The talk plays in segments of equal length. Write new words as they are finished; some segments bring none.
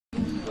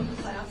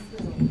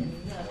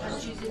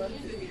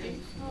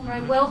All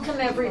right, welcome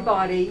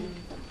everybody.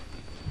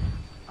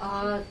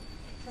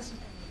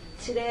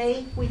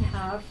 Today we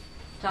have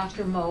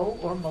Dr. Mo,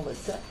 or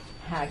Melissa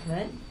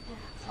Hagman,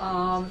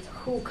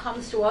 who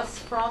comes to us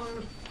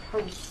from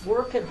her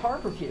work at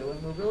Harborview,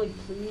 and we're really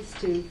pleased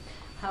to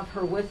have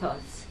her with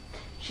us.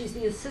 She's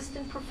the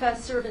Assistant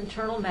Professor of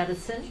Internal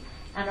Medicine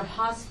and of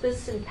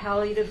Hospice and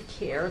Palliative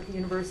Care at the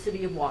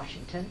University of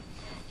Washington.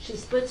 She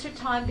splits her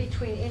time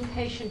between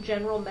inpatient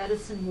general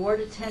medicine ward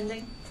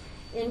attending,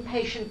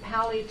 inpatient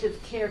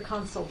palliative care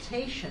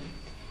consultation,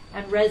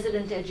 and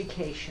resident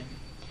education.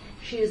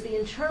 She is the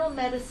Internal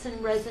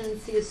Medicine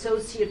Residency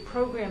Associate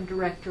Program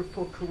Director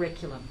for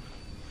Curriculum.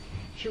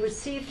 She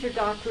received her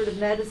Doctorate of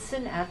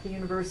Medicine at the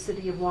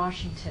University of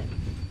Washington.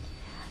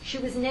 She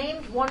was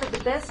named one of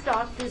the best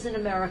doctors in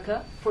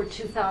America for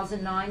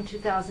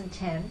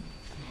 2009-2010.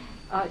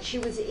 She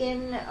was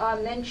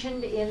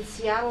mentioned in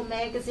Seattle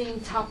Magazine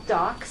Top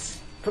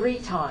Docs 3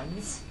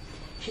 times.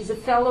 She's a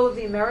fellow of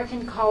the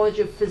American College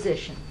of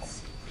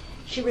Physicians.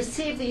 She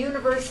received the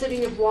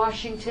University of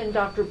Washington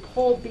Dr.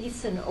 Paul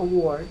Beeson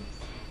Award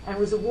and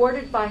was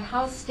awarded by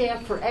House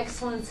Staff for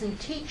Excellence in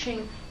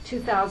Teaching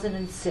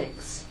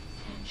 2006.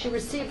 She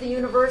received the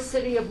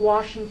University of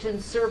Washington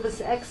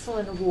Service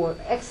Excellence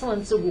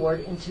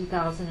Award in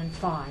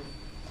 2005.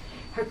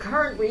 Her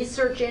current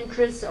research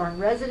interests are in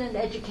resident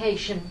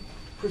education,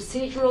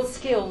 procedural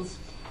skills,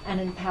 and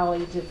in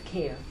palliative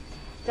care.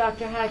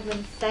 Dr.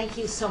 Hagman, thank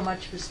you so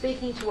much for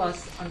speaking to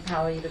us on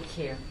palliative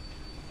care.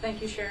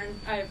 Thank you, Sharon.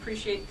 I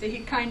appreciate the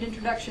kind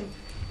introduction.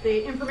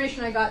 The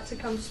information I got to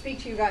come speak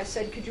to you guys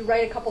said, could you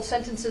write a couple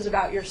sentences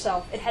about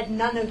yourself? It had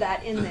none of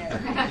that in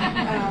there.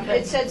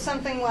 It said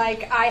something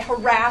like, I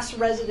harass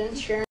residents.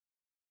 Sharon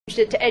changed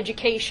it to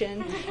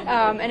education.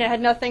 And it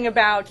had nothing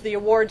about the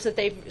awards that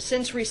they've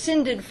since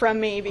rescinded from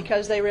me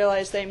because they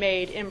realized they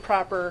made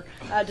improper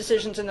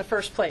decisions in the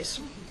first place.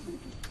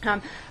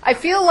 I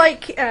feel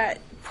like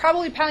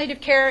probably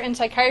palliative care and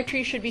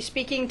psychiatry should be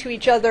speaking to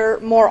each other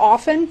more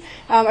often.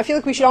 I feel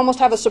like we should almost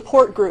have a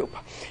support group.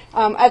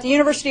 At the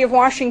University of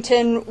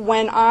Washington,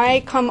 when I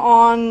come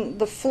on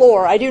the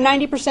floor, I do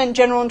 90%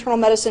 general internal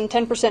medicine,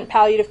 10%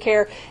 palliative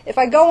care. If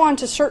I go on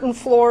to certain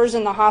floors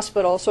in the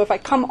hospital, so if I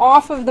come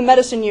off of the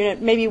medicine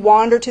unit, maybe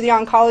wander to the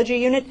oncology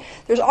unit,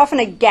 there's often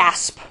a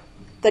gasp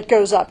that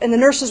goes up, and the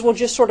nurses will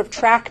just sort of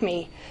track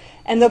me.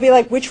 And they'll be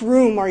like, which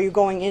room are you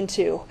going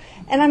into?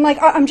 And I'm like,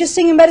 I'm just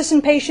seeing a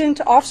medicine patient,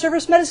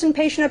 off-service medicine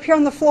patient up here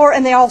on the floor,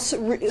 and they all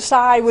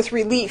sigh with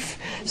relief.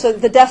 So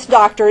the death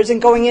doctor isn't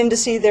going in to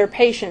see their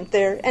patient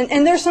there.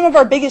 And they're some of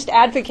our biggest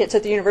advocates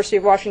at the University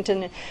of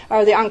Washington,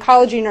 are the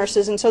oncology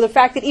nurses. And so the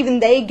fact that even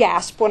they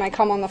gasp when I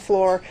come on the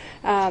floor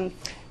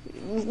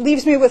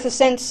leaves me with a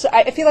sense,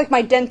 I feel like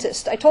my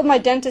dentist. I told my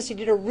dentist he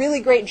did a really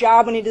great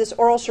job when he did this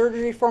oral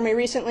surgery for me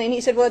recently, and he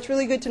said, well, it's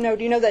really good to know.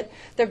 Do you know that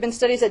there have been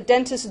studies that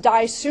dentists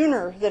die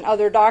sooner than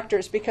other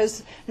doctors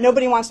because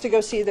nobody wants to go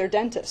see their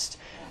dentist.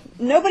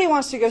 Nobody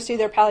wants to go see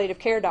their palliative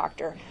care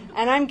doctor.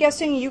 And I'm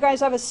guessing you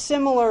guys have a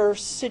similar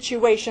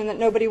situation that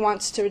nobody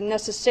wants to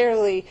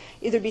necessarily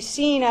either be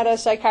seen at a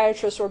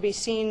psychiatrist or be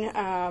seen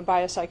by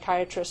a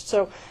psychiatrist.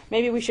 So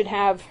maybe we should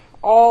have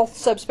all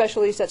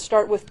subspecialties that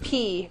start with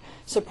P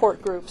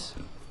support groups.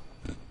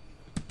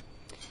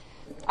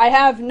 I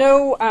have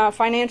no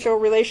financial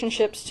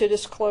relationships to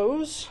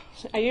disclose.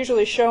 I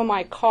usually show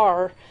my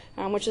car,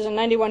 which is a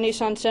 91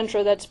 Nissan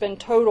Sentra that's been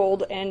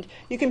totaled, and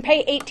you can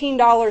pay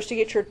 $18 to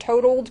get your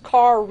totaled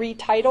car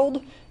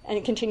retitled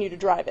and continue to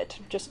drive it,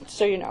 just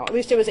so you know. At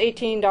least it was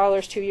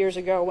 $18 2 years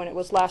ago when it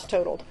was last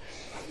totaled.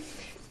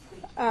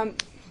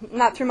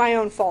 Not through my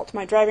own fault.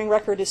 My driving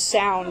record is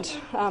sound.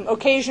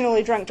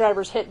 Occasionally drunk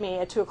drivers hit me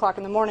at 2 o'clock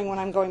in the morning when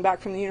I'm going back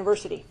from the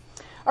university.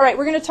 All right,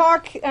 we're going to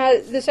talk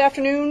this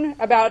afternoon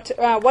about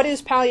what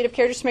is palliative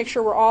care, just to make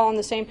sure we're all on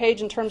the same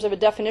page in terms of a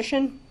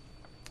definition.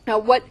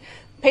 What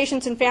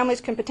patients and families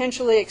can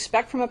potentially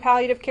expect from a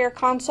palliative care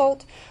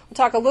consult. We'll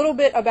talk a little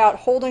bit about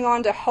holding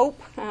on to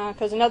hope,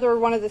 because another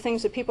one of the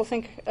things that people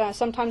think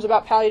sometimes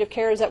about palliative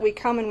care is that we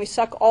come and we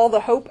suck all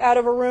the hope out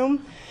of a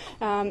room.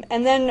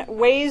 And then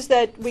ways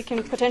that we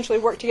can potentially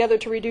work together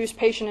to reduce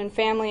patient and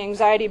family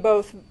anxiety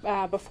both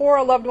before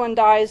a loved one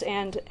dies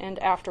and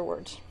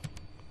afterwards.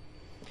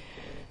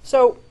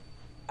 So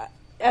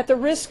at the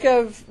risk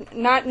of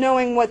not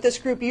knowing what this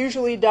group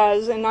usually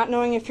does and not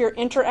knowing if you're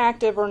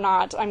interactive or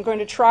not, I'm going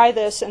to try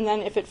this, and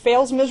then if it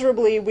fails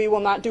miserably, we will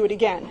not do it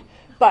again.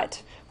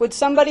 But would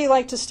somebody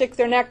like to stick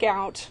their neck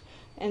out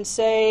and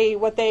say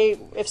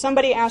if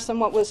somebody asked them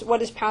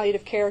what is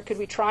palliative care, could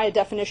we try a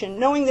definition,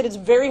 knowing that it's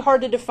very hard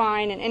to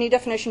define and any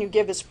definition you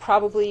give is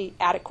probably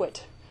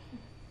adequate?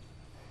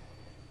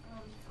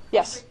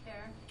 Yes?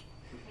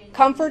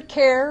 Comfort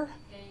care,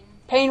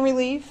 pain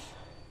relief.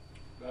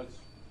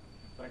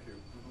 Thank you.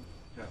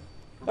 Yeah.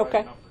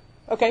 Okay.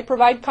 Okay,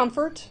 provide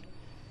comfort.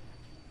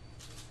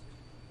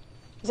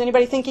 Is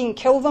anybody thinking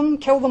kill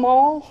them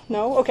all?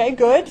 No? Okay,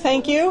 good,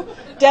 thank you.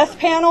 Death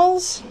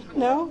panels?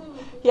 No?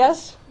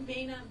 Yes?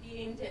 May not be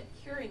aimed at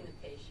curing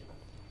the patient.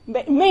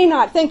 May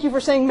not. Thank you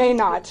for saying may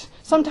not.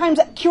 Sometimes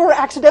cure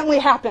accidentally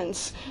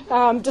happens,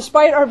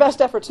 despite our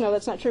best efforts. No,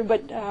 that's not true.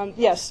 But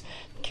yes,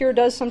 cure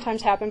does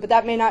sometimes happen, but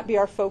that may not be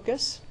our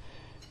focus.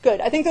 Good.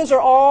 I think those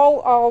are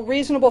all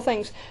reasonable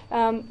things.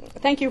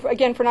 Thank you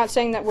again for not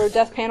saying that we're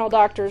death panel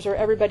doctors or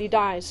everybody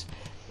dies.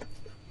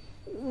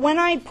 When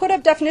I put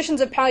up definitions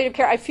of palliative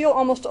care, I feel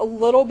almost a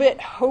little bit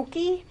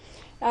hokey.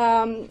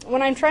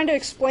 When I'm trying to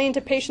explain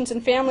to patients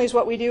and families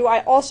what we do,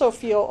 I also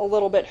feel a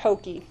little bit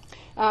hokey.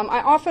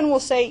 I often will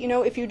say,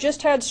 if you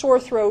just had sore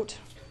throat,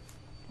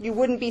 you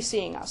wouldn't be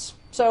seeing us.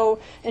 So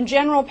in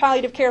general,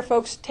 palliative care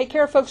folks take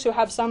care of folks who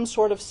have some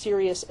sort of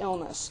serious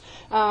illness.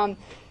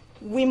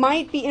 We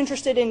might be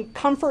interested in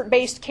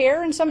comfort-based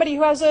care in somebody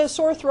who has a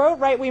sore throat,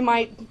 right? We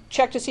might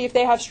check to see if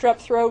they have strep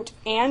throat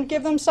and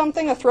give them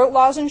something, a throat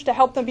lozenge, to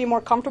help them be more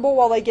comfortable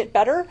while they get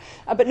better.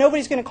 But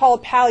nobody's going to call a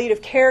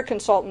palliative care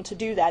consultant to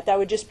do that. That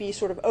would just be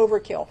sort of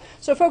overkill.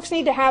 So folks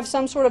need to have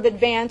some sort of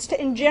advanced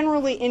and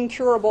generally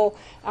incurable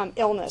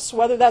illness,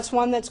 whether that's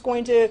one that's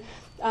going to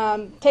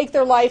take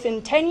their life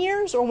in 10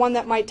 years or one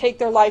that might take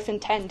their life in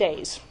 10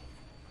 days.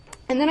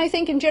 And then I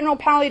think in general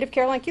palliative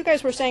care, like you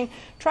guys were saying,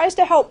 tries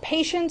to help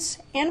patients,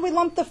 and we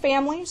lump the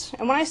families.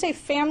 And when I say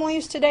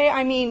families today,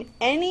 I mean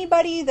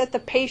anybody that the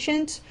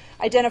patient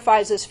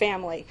identifies as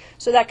family.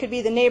 So that could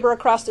be the neighbor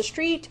across the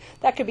street,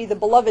 that could be the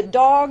beloved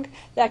dog,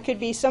 that could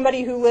be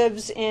somebody who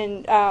lives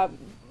in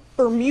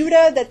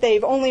Bermuda that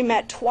they've only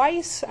met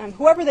twice.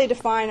 Whoever they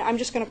define, I'm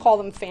just going to call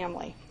them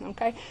family.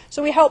 Okay?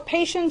 So we help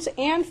patients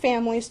and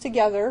families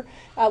together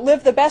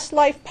live the best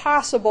life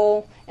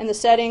possible in the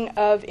setting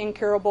of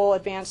incurable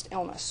advanced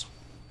illness.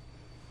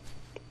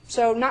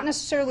 So not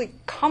necessarily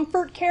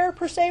comfort care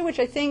per se, which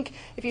I think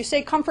if you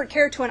say comfort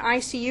care to an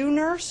ICU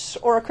nurse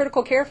or a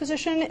critical care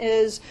physician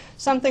is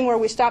something where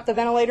we stop the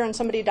ventilator and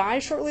somebody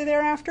dies shortly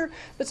thereafter,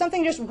 but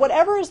something just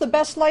whatever is the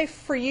best life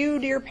for you,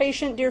 dear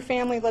patient, dear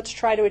family, let's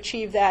try to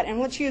achieve that. And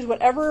let's use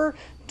whatever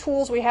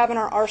tools we have in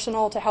our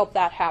arsenal to help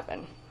that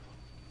happen.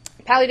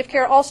 Palliative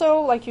care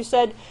also, like you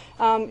said,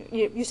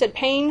 you said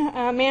pain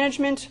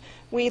management.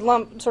 We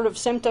lump sort of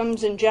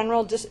symptoms in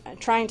general, just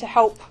trying to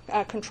help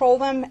control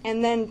them,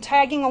 and then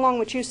tagging along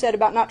what you said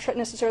about not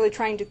necessarily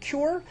trying to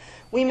cure.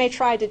 We may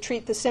try to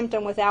treat the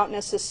symptom without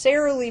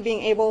necessarily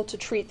being able to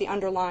treat the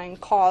underlying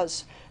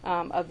cause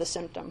of the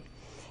symptom.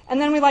 And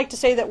then we like to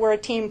say that we're a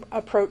team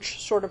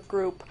approach sort of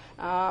group.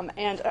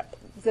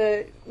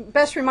 The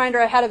best reminder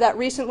I had of that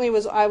recently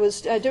was I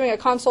was doing a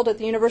consult at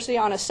the university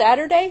on a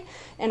Saturday,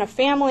 and a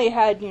family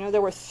had,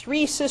 there were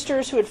 3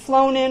 sisters who had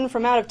flown in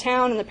from out of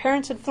town, and the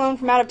parents had flown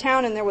from out of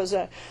town, and there was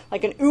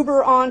like an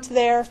Uber aunt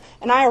there,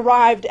 and I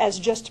arrived as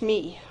just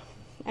me.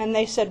 And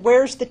they said,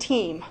 "Where's the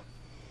team?"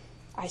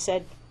 She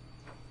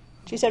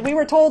said, "We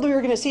were told we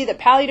were going to see the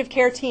palliative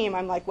care team."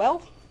 I'm like,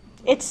 "Well,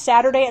 it's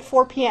Saturday at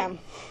 4 p.m.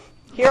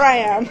 Here I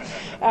am."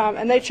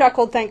 And they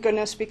chuckled, thank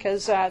goodness,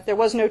 because there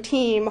was no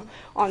team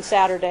on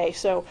Saturday.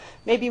 So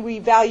maybe we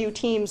value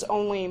teams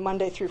only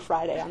Monday through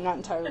Friday. I'm not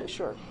entirely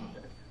sure.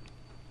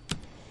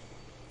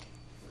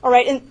 All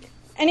right, and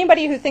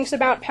anybody who thinks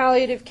about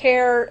palliative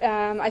care,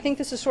 I think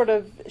this is sort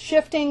of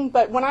shifting,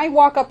 but when I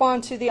walk up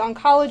onto the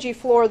oncology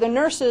floor, the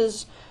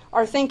nurses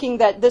are thinking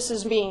that this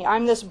is me.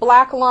 I'm this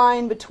black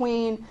line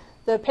between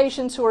the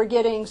patients who are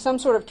getting some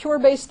sort of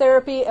cure-based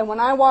therapy, and when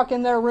I walk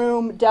in their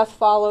room, death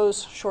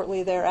follows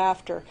shortly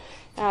thereafter.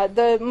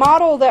 The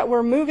model that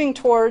we're moving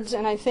towards,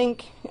 and I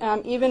think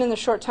even in the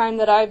short time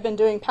that I've been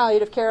doing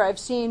palliative care, I've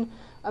seen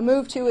a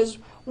move to, is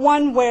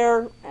one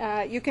where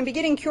you can be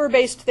getting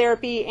cure-based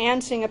therapy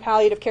and seeing a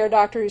palliative care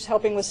doctor who's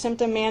helping with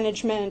symptom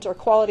management or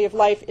quality of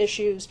life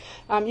issues.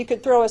 You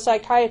could throw a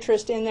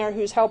psychiatrist in there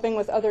who's helping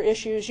with other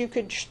issues. You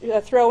could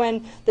throw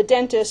in the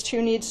dentist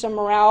who needs some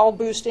morale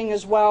boosting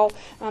as well.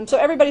 So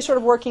everybody's sort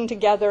of working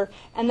together,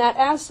 and that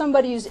as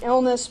somebody's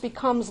illness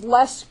becomes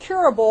less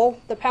curable,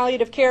 the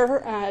palliative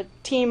care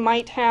team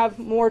might have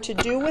more to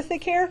do with the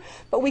care,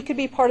 but we could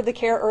be part of the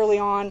care early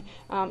on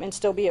and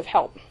still be of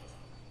help.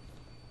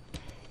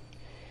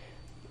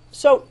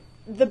 So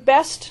the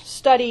best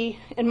study,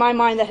 in my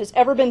mind, that has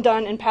ever been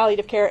done in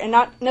palliative care, and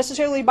not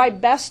necessarily by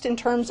best in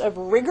terms of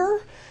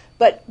rigor,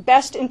 but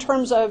best in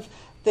terms of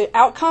the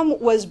outcome,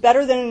 was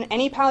better than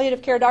any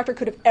palliative care doctor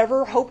could have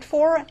ever hoped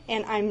for,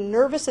 and I'm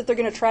nervous that they're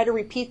going to try to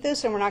repeat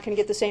this and we're not going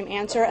to get the same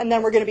answer, and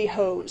then we're going to be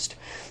hosed.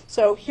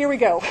 So here we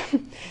go.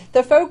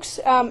 The folks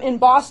in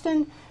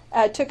Boston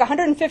took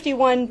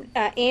 151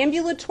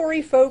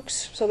 ambulatory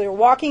folks, so they were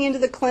walking into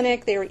the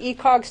clinic, they were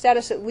ECOG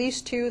status at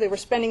least 2, they were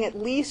spending at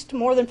least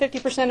more than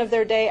 50% of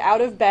their day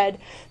out of bed.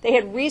 They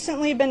had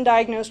recently been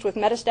diagnosed with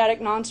metastatic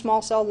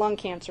non-small cell lung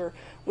cancer,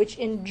 which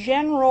in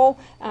general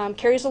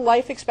carries a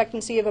life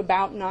expectancy of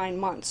about 9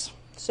 months.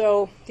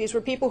 So these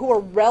were people who were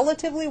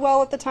relatively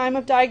well at the time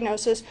of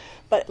diagnosis,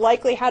 but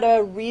likely had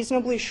a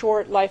reasonably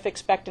short life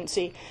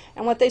expectancy.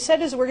 And what they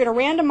said is, we're going to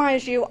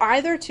randomize you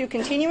either to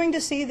continuing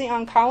to see the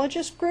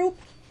oncologist group,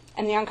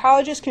 and the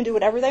oncologist can do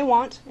whatever they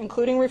want,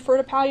 including refer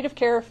to palliative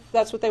care if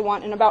that's what they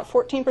want. And about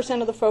 14%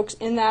 of the folks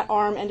in that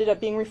arm ended up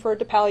being referred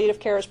to palliative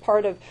care as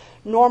part of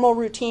normal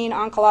routine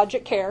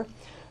oncologic care.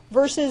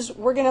 versus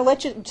we're going to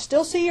let you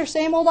still see your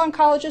same old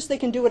oncologist. They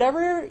can do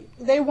whatever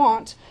they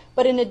want,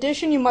 but in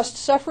addition, you must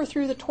suffer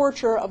through the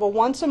torture of a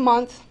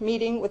once-a-month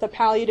meeting with a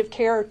palliative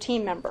care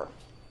team member.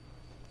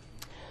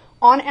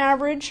 On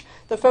average,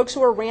 the folks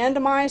who were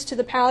randomized to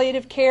the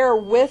palliative care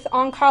with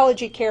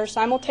oncology care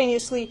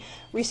simultaneously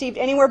received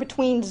anywhere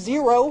between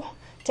 0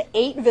 to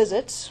 8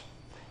 visits,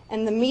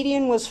 and the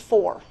median was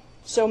 4.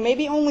 So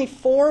maybe only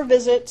 4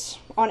 visits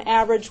on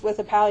average with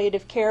a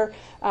palliative care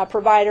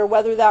provider,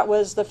 whether that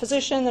was the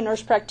physician, the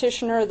nurse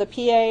practitioner, the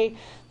PA,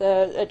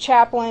 the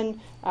chaplain,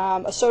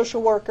 a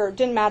social worker,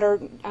 didn't matter,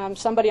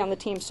 somebody on the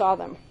team saw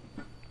them.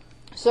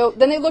 So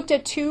then they looked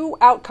at 2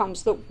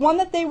 outcomes. The one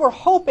that they were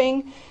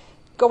hoping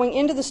going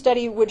into the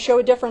study would show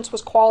a difference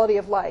was quality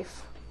of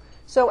life.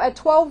 So at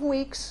 12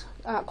 weeks,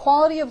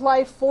 quality of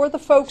life for the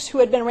folks who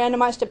had been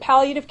randomized to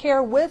palliative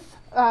care with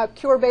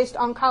cure-based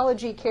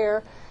oncology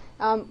care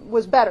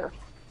was better.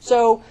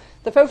 So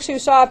the folks who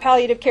saw a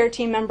palliative care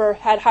team member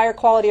had higher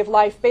quality of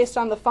life based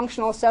on the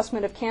functional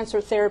assessment of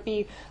cancer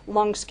therapy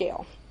lung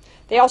scale.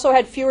 They also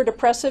had fewer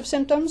depressive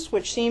symptoms,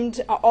 which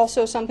seemed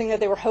also something that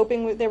they were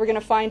hoping they were going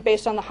to find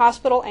based on the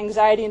hospital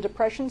anxiety and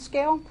depression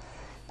scale.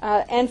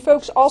 And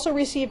folks also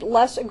received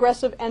less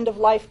aggressive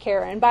end-of-life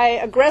care. And by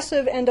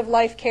aggressive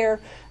end-of-life care,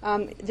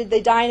 did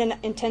they die in an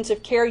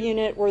intensive care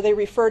unit, or they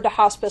referred to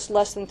hospice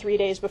less than 3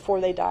 days before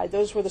they died?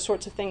 Those were the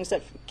sorts of things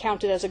that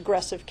counted as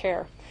aggressive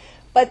care.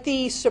 But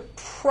the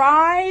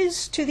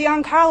surprise to the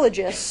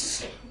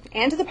oncologists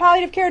and to the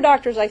palliative care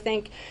doctors, I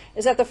think,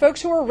 is that the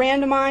folks who were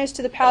randomized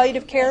to the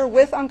palliative care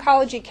with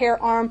oncology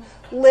care arm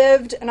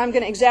lived, and I'm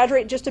going to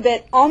exaggerate just a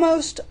bit,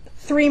 almost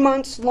 3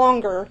 months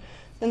longer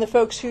than the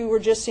folks who were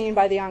just seen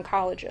by the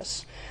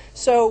oncologists.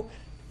 So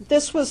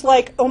this was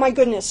like, oh my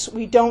goodness,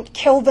 we don't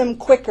kill them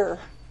quicker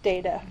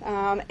data.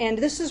 And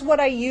this is what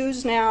I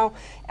use now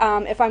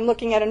if I'm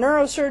looking at a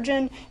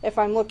neurosurgeon, if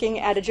I'm looking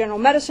at a general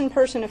medicine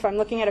person, if I'm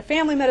looking at a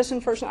family medicine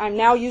person. I'm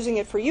now using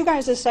it for you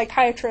guys as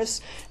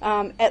psychiatrists,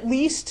 at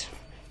least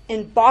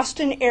in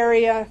Boston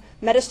area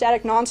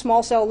metastatic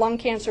non-small cell lung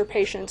cancer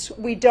patients.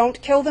 We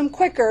don't kill them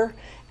quicker,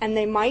 and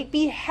they might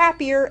be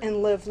happier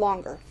and live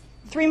longer.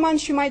 3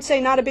 months, you might say,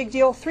 not a big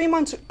deal. 3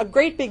 months, a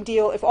great big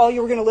deal if all you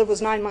were going to live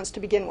was 9 months to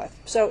begin with.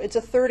 So it's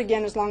a third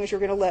again as long as you're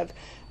going to live.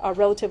 A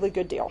relatively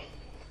good deal.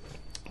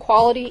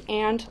 Quality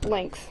and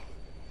length.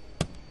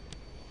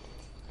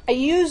 I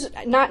use,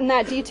 not in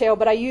that detail,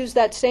 but I use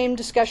that same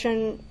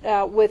discussion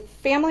with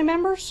family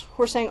members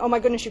who are saying, oh my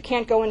goodness, you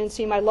can't go in and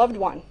see my loved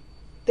one.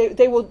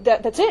 They will.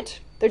 That's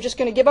it. They're just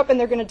going to give up and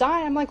they're going to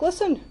die. I'm like,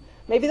 listen,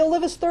 maybe they'll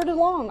live as third as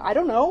long. I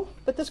don't know,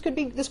 but this could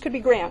be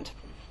grand.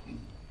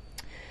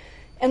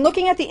 And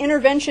looking at the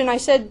intervention, I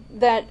said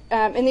that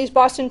in these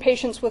Boston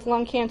patients with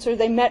lung cancer,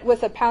 they met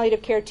with a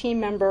palliative care team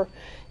member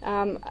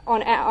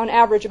on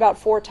average about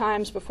 4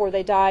 times before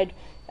they died.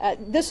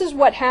 This is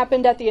what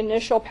happened at the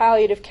initial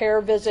palliative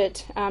care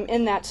visit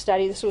in that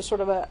study. This was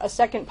sort of a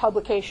second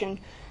publication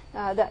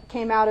that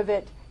came out of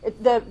it.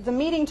 The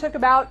meeting took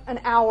about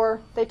an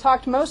hour. They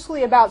talked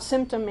mostly about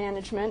symptom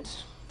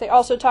management. They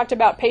also talked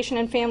about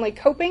patient and family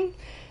coping.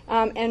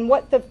 And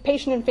what the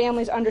patient and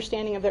family's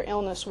understanding of their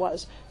illness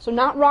was. So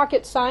not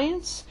rocket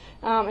science,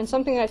 and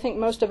something that I think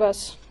most of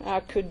us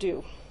could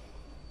do.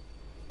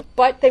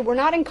 But they were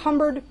not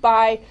encumbered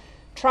by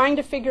trying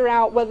to figure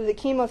out whether the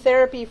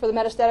chemotherapy for the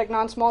metastatic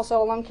non-small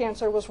cell lung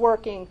cancer was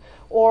working,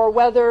 or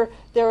whether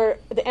the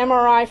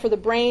MRI for the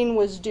brain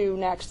was due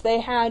next. They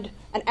had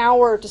an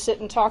hour to sit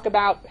and talk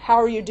about how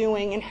are you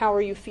doing and how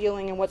are you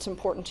feeling and what's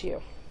important to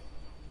you.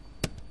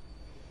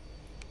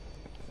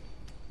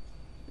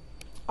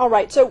 All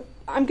right, so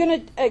I'm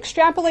going to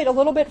extrapolate a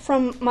little bit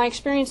from my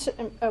experience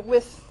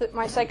with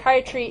my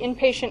psychiatry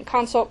inpatient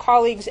consult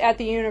colleagues at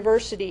the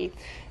university.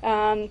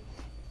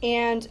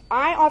 And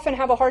I often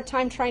have a hard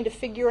time trying to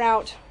figure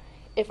out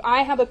if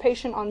I have a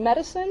patient on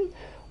medicine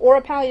or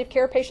a palliative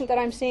care patient that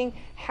I'm seeing,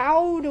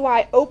 how do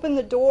I open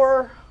the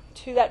door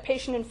to that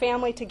patient and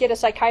family to get a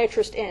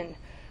psychiatrist in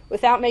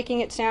without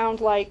making it sound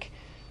like,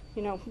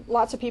 you know,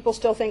 lots of people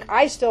still think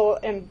I still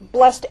am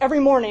blessed every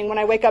morning when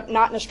I wake up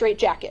not in a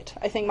straitjacket.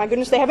 I think, my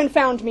goodness, they haven't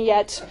found me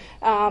yet,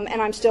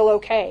 and I'm still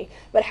okay.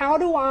 But how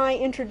do I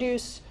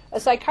introduce a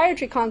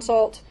psychiatry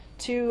consult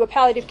to a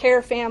palliative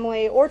care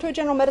family or to a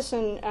general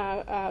medicine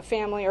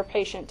family or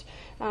patient?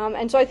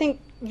 And so I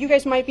think you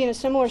guys might be in a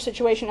similar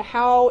situation.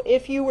 How,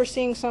 if you were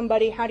seeing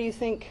somebody, how do you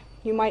think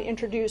you might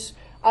introduce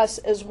us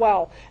as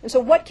well? And so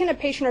what can a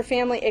patient or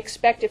family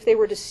expect if they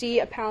were to see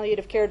a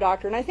palliative care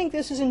doctor? And I think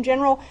this is in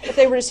general, if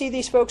they were to see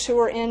these folks who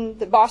are in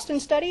the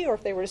Boston study, or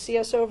if they were to see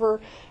us over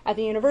at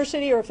the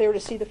university, or if they were to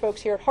see the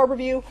folks here at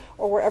Harborview,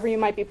 or wherever you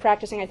might be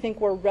practicing, I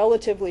think we're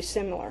relatively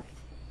similar.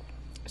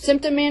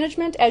 Symptom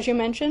management, as you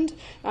mentioned,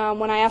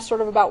 when I asked sort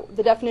of about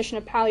the definition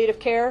of palliative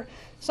care,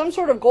 some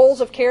sort of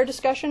goals of care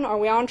discussion. Are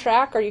we on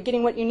track? Are you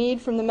getting what you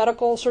need from the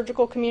medical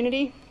surgical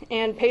community?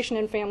 And patient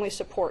and family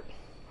support.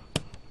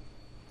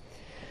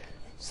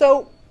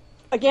 So,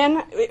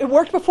 again, it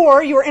worked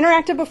before. You were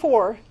interactive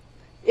before.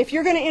 If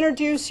you're going to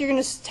introduce, you're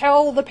going to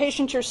tell the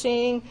patient you're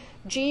seeing,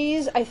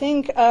 geez, I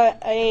think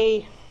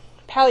a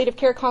palliative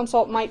care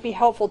consult might be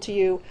helpful to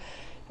you,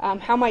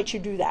 how might you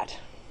do that?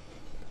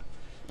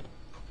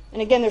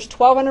 And again, there's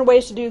 1,200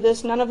 ways to do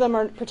this. None of them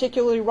are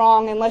particularly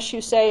wrong unless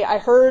you say, I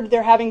heard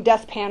they're having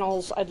death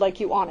panels. I'd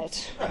like you on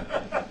it.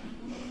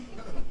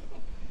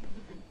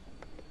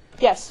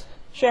 Yes,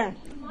 Sharon.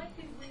 You might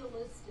be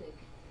realistic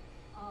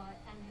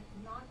and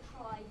not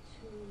try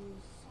to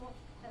soft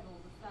pedal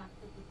the fact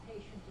that the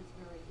patient is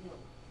very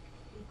ill.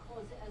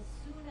 Because as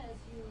soon as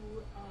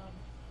you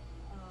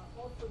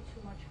offer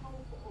too much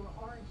hope or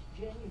aren't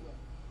genuine,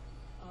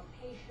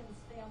 patients,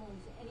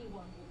 families,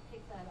 anyone will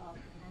pick that up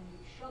and you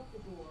shut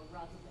the door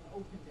rather than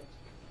open it.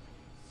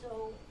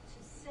 So to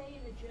say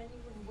in a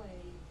genuine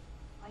way,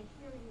 I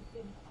hear you've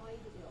been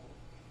quite ill,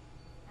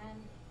 and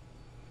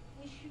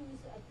issues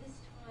at this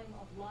time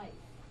of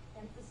life,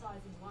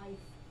 emphasizing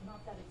life, not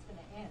that it's going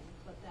to end,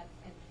 but that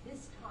at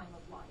this time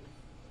of life,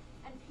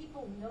 and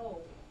people know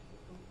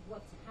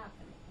what's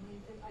happening. I mean,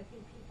 I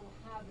think people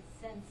have a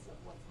sense of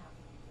what's happening.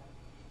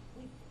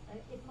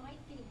 It might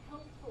be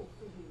helpful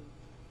for you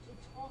to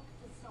talk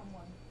to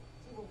someone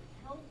who will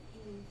help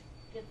you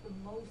get the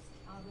most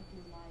out of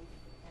your life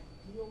and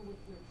deal with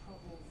your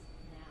troubles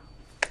now.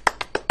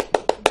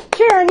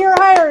 Sharon, you're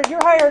hired.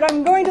 You're hired.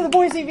 I'm going to the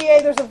Boise VA.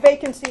 There's a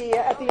vacancy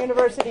at the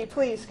university.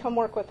 Please come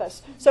work with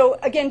us. So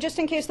again, just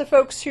in case the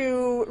folks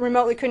who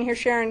remotely couldn't hear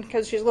Sharon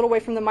because she's a little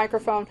away from the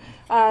microphone,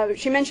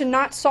 she mentioned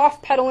not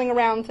soft pedaling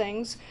around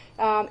things,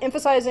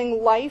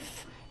 emphasizing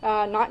life,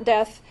 not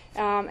death,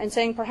 and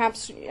saying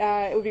perhaps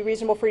it would be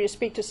reasonable for you to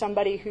speak to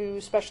somebody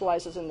who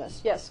specializes in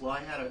this. Yes? Well,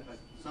 I had a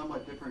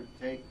somewhat different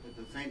take at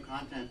the same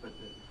content, but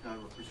the kind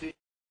of a procedure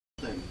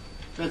thing.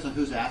 Depends on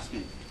who's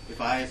asking. If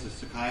I, as a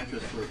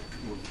psychiatrist, were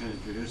to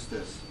introduce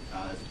this,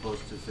 as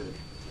opposed to, say,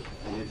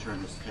 an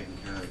internist taking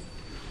care of it,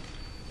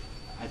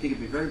 I think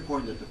it'd be very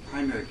important that the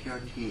primary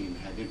care team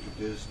had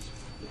introduced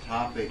the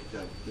topic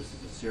that this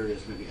is a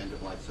serious, maybe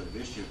end-of-life sort of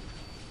issue.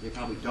 They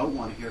probably don't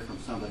want to hear from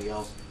somebody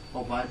else,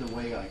 oh, by the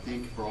way, I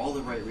think for all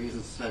the right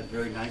reasons said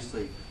very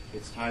nicely,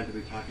 it's time to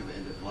be talking about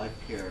end-of-life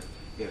care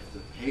if the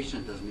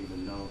patient doesn't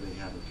even know they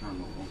have a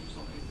terminal illness or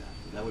something like that.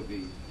 So that would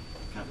be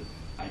kind of,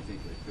 I think,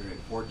 a very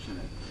fortunate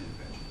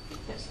intervention.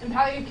 Yes. In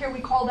palliative care,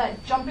 we call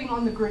that jumping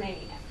on the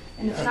grenade.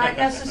 And it's not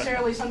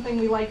necessarily something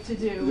we like to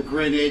do. The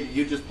grenade,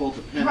 you just pulled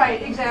the pin.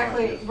 Right,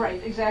 exactly,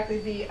 right, exactly.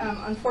 The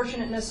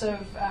unfortunateness of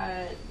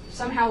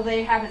somehow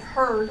they haven't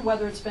heard,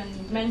 whether it's been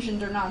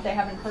mentioned or not, they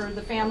haven't heard,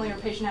 the family or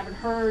patient haven't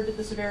heard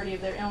the severity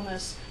of their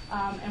illness,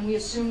 and we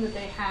assume that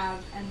they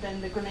have, and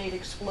then the grenade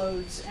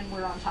explodes and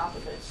we're on top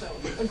of it. So,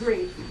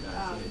 agreed.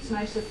 It's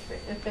nice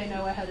if they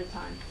know ahead of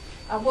time.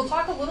 We'll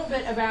talk a little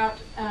bit about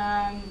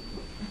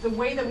the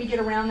way that we get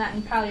around that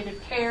in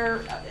palliative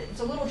care.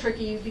 It's a little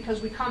tricky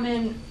because we come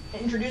in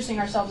introducing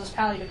ourselves as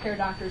palliative care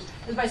doctors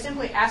is by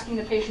simply asking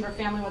the patient or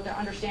family what their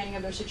understanding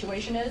of their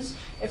situation is.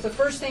 If the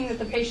first thing that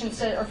the patient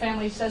or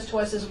family says to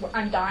us is,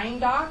 I'm dying,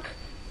 doc,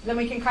 then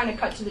we can kind of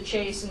cut to the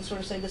chase and sort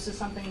of say this is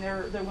something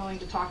they're willing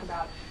to talk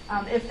about.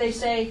 If they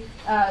say,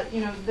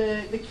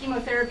 the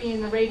chemotherapy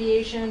and the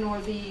radiation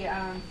or the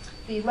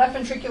left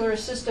ventricular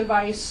assist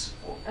device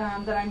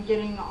that I'm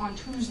getting on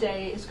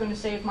Tuesday is going to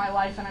save my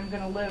life and I'm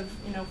going to live,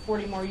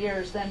 40 more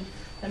years, then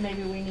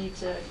maybe we need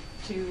to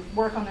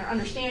work on their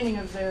understanding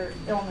of their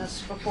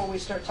illness before we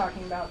start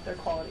talking about their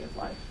quality of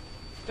life.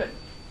 Good.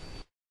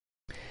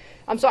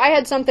 So I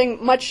had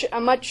something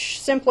much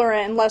simpler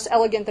and less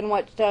elegant than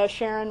what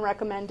Sharon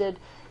recommended.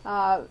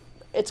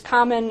 It's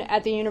common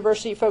at the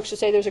university folks to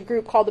say there's a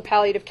group called the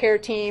Palliative Care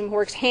Team,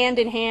 works hand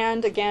in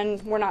hand. Again,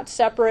 we're not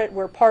separate.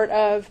 We're part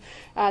of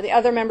the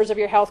other members of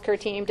your healthcare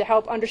team to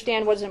help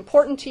understand what is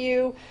important to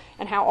you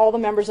and how all the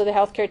members of the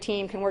healthcare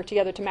team can work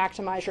together to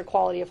maximize your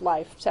quality of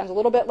life. Sounds a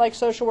little bit like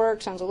social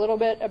work, sounds a little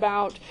bit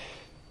about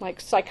like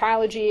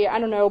psychology, I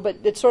don't know, but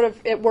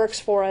it works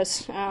for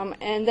us.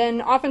 And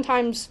then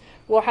oftentimes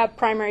we'll have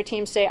primary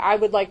teams say, I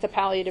would like the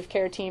palliative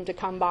care team to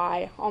come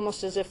by,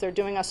 almost as if they're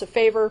doing us a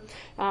favor.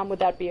 Would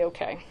that be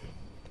okay?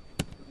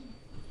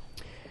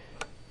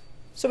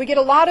 So we get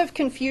a lot of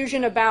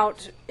confusion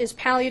about, is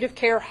palliative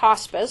care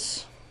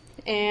hospice,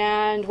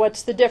 and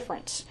what's the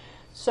difference?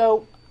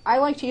 So I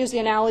like to use the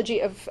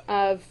analogy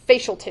of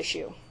facial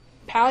tissue.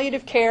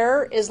 Palliative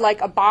care is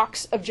like a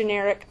box of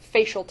generic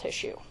facial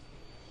tissue.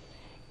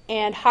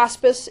 And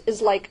hospice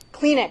is like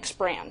Kleenex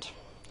brand.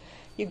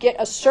 You get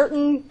a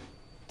certain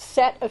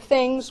set of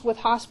things with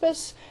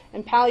hospice,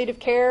 and palliative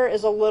care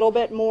is a little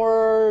bit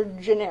more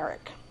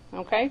generic.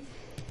 Okay?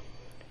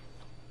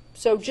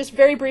 So just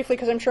very briefly,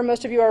 because I'm sure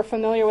most of you are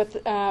familiar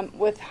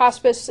with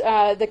hospice,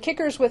 the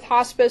kickers with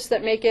hospice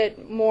that make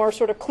it more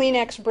sort of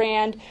Kleenex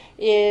brand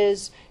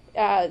is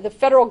the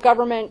federal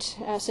government,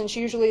 since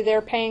usually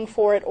they're paying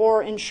for it,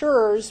 or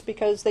insurers,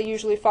 because they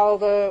usually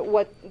follow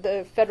what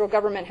the federal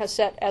government has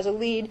set as a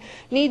lead,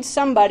 needs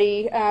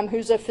somebody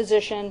who's a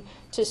physician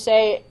to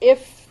say,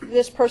 if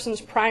this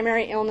person's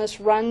primary illness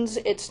runs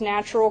its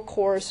natural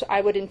course, I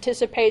would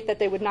anticipate that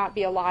they would not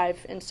be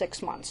alive in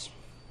 6 months.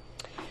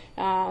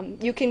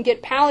 You can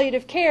get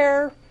palliative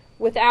care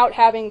without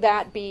having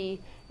that be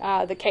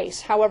the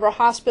case. However,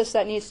 hospice,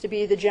 that needs to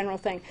be the general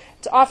thing.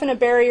 It's often a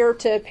barrier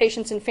to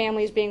patients and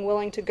families being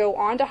willing to go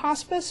on to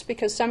hospice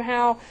because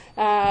somehow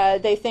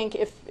they think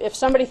if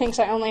somebody thinks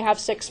I only have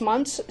 6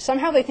 months,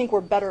 somehow they think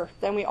we're better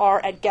than we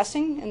are at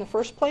guessing in the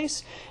first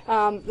place.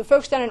 The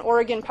folks down in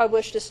Oregon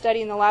published a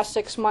study in the last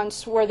 6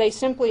 months where they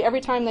simply,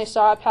 every time they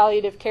saw a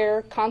palliative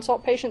care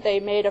consult patient, they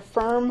made a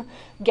firm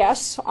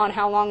guess on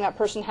how long that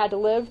person had to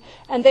live,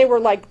 and they were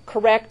like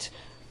correct.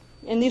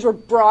 And these were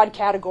broad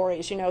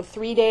categories,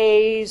 3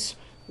 days,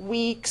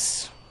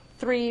 weeks,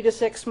 3 to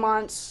 6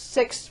 months,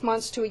 6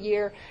 months to a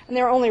year, and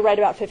they were only right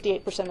about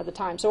 58% of the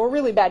time. So we're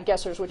really bad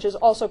guessers, which is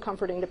also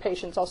comforting to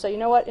patients. I'll say, you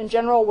know what, in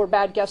general, we're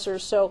bad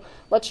guessers, so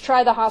let's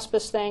try the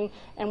hospice thing,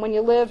 and when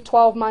you live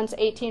 12 months,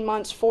 18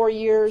 months, 4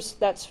 years,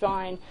 that's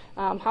fine.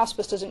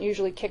 Hospice doesn't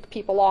usually kick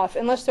people off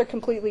unless they're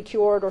completely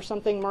cured or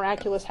something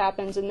miraculous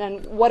happens, and then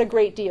what a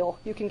great deal.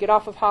 You can get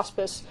off of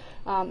hospice.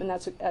 And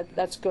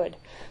that's good.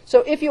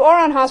 So if you are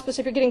on hospice,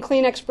 if you're getting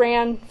Kleenex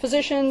brand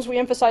physicians, we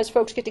emphasize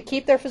folks get to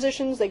keep their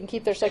physicians. They can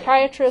keep their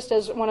psychiatrist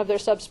as one of their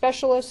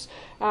subspecialists,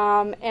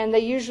 and they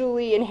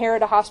usually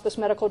inherit a hospice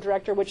medical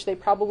director, which they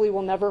probably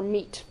will never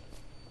meet.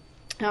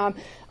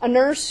 A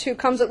nurse who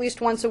comes at least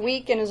once a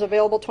week and is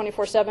available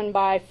 24/7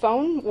 by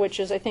phone, which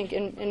is, I think,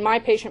 in my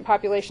patient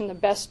population, the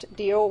best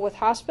deal with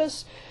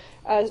hospice.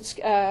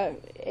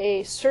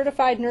 A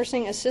certified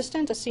nursing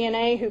assistant, a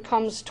CNA, who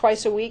comes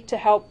twice a week to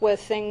help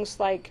with things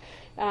like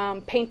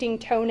painting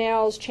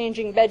toenails,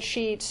 changing bed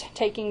sheets,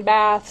 taking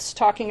baths,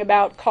 talking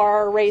about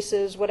car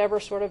races, whatever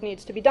sort of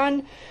needs to be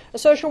done. A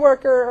social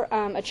worker,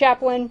 a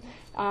chaplain,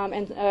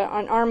 and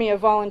an army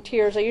of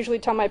volunteers. I usually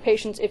tell my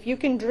patients, if you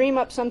can dream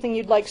up something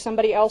you'd like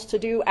somebody else to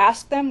do,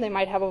 ask them. They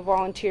might have a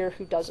volunteer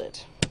who does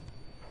it.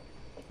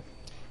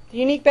 The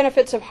unique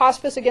benefits of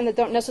hospice, again, that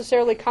don't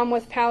necessarily come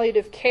with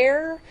palliative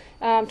care,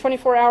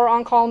 24-hour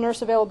on-call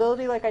nurse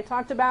availability, like I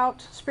talked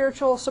about,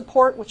 spiritual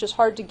support, which is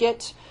hard to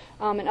get,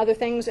 and other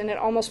things, and it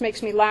almost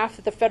makes me laugh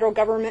that the federal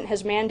government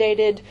has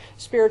mandated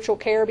spiritual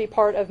care be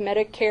part of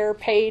Medicare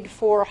paid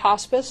for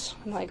hospice.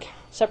 I'm like,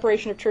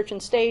 separation of church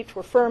and state,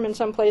 we're firm in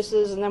some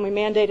places, and then we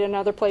mandate it in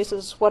other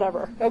places,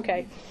 whatever.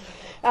 Okay.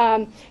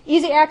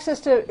 Easy access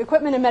to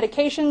equipment and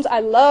medications. I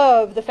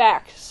love the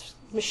fact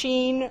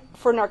machine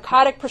for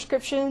narcotic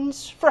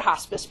prescriptions for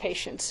hospice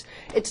patients.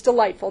 It's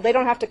delightful. They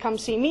don't have to come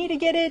see me to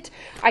get it.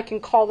 I can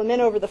call them in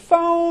over the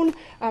phone.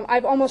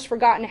 I've almost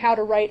forgotten how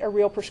to write a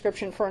real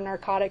prescription for a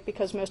narcotic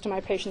because most of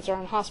my patients are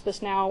on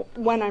hospice now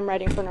when I'm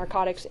writing for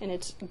narcotics, and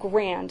it's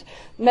grand.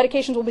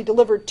 Medications will be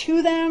delivered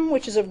to them,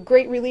 which is of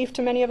great relief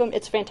to many of them.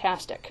 It's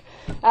fantastic.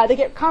 They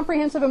get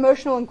comprehensive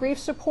emotional and grief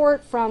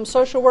support from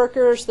social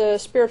workers, the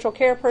spiritual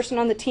care person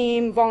on the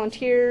team,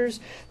 volunteers.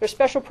 There's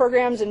special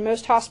programs in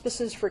most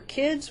hospices for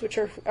kids, which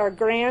are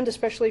grand,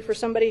 especially for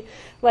somebody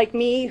like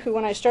me who,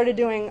 when I started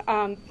doing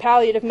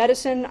palliative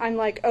medicine, I'm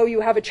like, oh,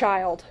 you have a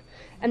child.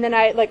 And then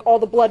all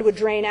the blood would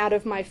drain out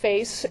of my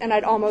face and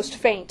I'd almost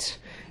faint.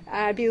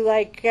 I'd be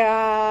like,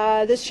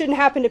 this shouldn't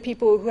happen to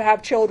people who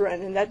have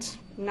children, and that's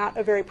not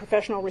a very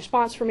professional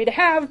response for me to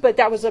have, but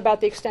that was about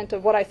the extent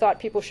of what I thought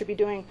people should be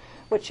doing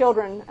with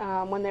children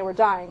when they were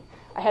dying.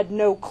 I had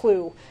no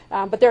clue,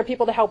 but there are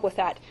people to help with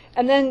that.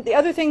 And then the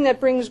other thing that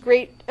brings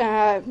great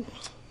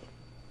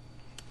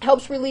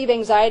helps relieve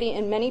anxiety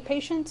in many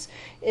patients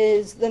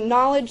is the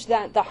knowledge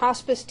that the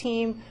hospice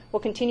team will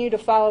continue to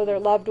follow their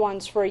loved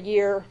ones for a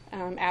year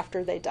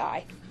after they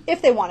die,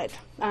 if they want it.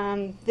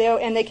 And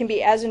they can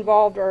be as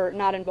involved or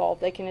not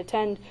involved. They can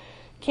attend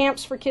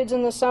camps for kids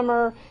in the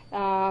summer,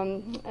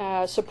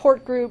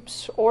 support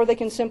groups, or they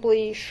can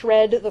simply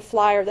shred the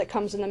flyer that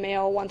comes in the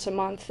mail once a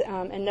month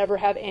and never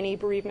have any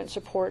bereavement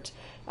support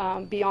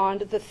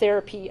beyond the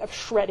therapy of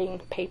shredding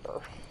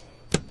paper.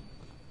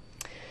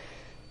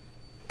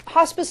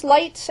 Hospice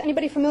light.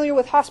 Anybody familiar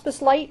with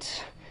hospice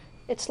light?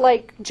 It's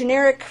like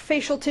generic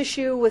facial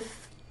tissue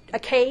with a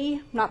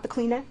K, not the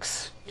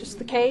Kleenex, just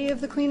the K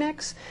of the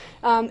Kleenex.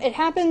 It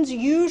happens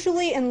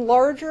usually in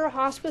larger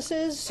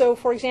hospices. So,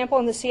 for example,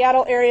 in the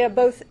Seattle area,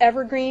 both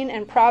Evergreen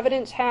and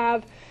Providence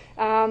have,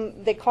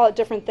 they call it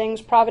different things.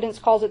 Providence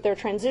calls it their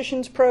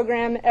transitions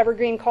program.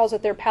 Evergreen calls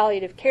it their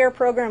palliative care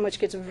program, which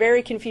gets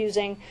very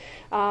confusing.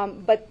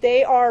 But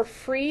they are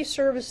free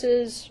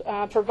services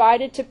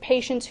provided to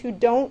patients who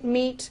don't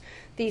meet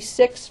the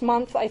 6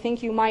 month, I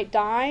think you might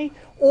die,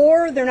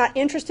 or they're not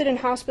interested in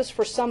hospice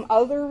for some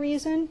other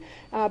reason,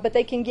 but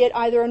they can get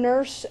either a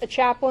nurse, a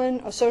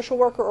chaplain, a social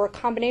worker, or a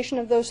combination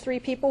of those three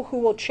people who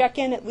will check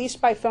in at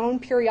least by phone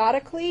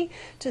periodically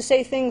to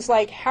say things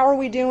like, how are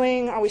we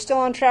doing? Are we still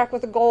on track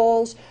with the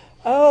goals?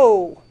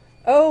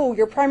 Oh,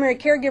 your primary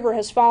caregiver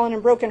has fallen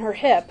and broken her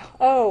hip.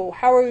 Oh,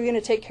 how are we going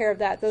to take care of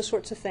that? Those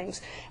sorts of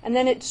things. And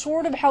then it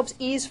sort of helps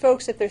ease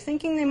folks if they're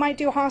thinking they might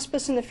do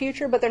hospice in the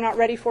future, but they're not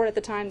ready for it at the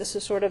time. This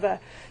is sort of an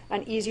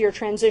easier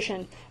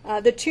transition.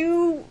 The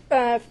two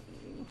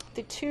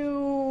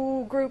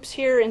groups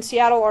here in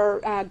Seattle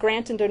are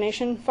grant and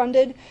donation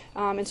funded,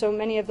 and so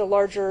many of the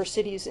larger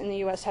cities in the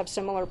U.S. have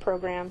similar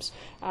programs.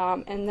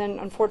 And then,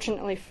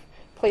 unfortunately,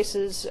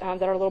 places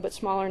that are a little bit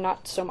smaller,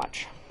 not so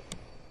much.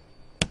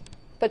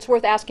 but it's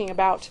worth asking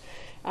about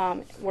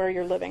where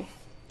you're living.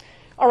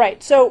 All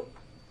right, so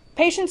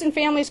patients and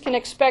families can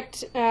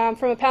expect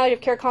from a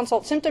palliative care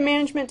consult symptom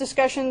management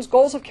discussions,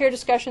 goals of care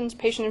discussions,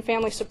 patient and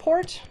family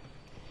support.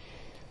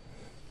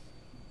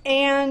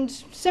 And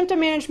symptom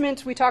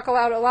management, we talk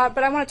about a lot,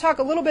 but I want to talk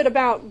a little bit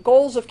about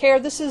goals of care.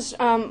 This is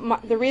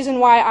the reason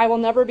why I will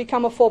never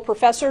become a full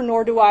professor,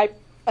 nor do I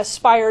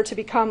aspire to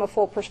become a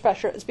full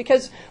professor. It's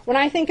because when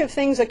I think of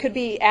things that could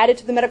be added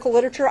to the medical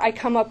literature, I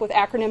come up with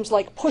acronyms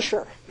like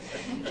PUSHER.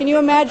 Can you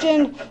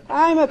imagine?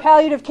 I'm a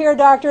palliative care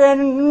doctor,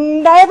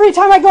 and every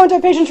time I go into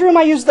a patient's room,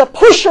 I use the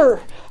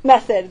PUSHER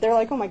method. They're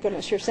like, oh my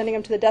goodness, you're sending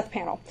them to the death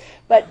panel.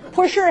 But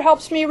PUSHER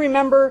helps me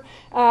remember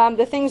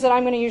the things that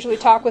I'm going to usually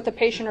talk with the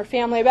patient or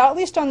family about, at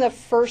least on the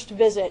first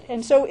visit.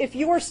 And so if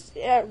you were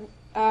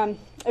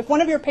if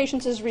one of your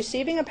patients is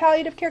receiving a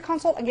palliative care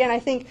consult, again, I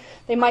think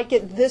they might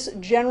get this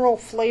general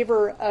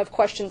flavor of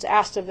questions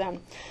asked of them.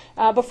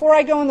 Before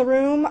I go in the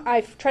room,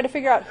 I try to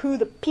figure out who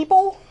the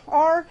people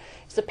are.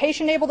 Is the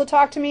patient able to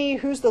talk to me?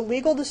 Who's the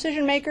legal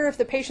decision maker if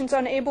the patient's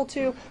unable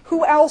to?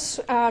 Who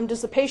else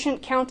does the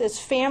patient count as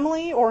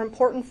family or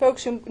important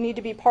folks who need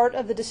to be part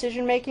of the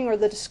decision making or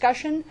the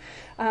discussion?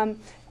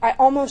 I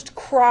almost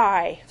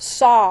cry,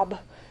 sob,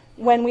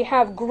 when we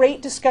have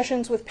great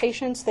discussions with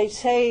patients. They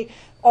say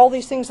all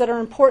these things that are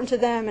important to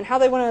them and how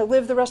they want to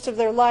live the rest of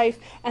their life,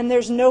 and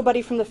there's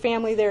nobody from the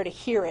family there to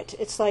hear it.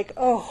 It's like,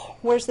 oh,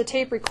 where's the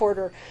tape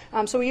recorder?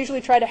 So we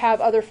usually try to have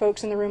other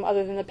folks in the room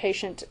other than the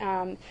patient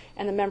and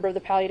the member of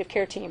the palliative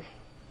care team.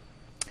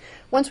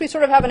 Once we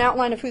sort of have an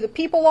outline of who the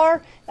people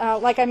are,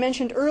 like I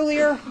mentioned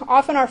earlier,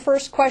 often our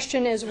first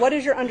question is, what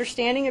is your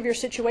understanding of your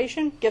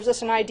situation? Gives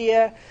us an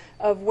idea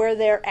of where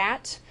they're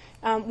at.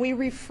 We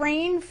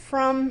refrain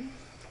from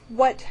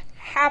what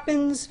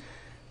happens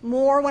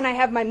more when I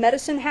have my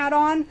medicine hat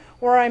on,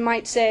 or I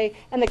might say,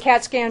 and the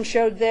CAT scan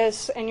showed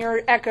this, and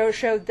your echo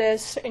showed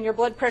this, and your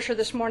blood pressure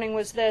this morning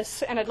was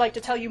this, and I'd like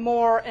to tell you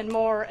more and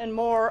more and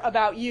more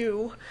about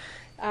you.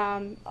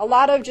 A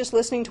lot of just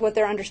listening to what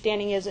their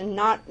understanding is, and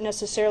not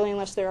necessarily,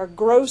 unless there are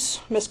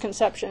gross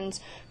misconceptions,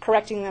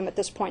 correcting them at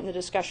this point in the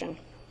discussion.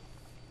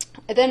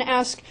 I then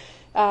ask,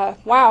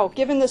 wow,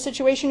 given the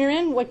situation you're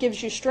in, what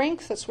gives you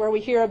strength? That's where we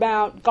hear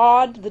about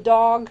God, the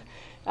dog,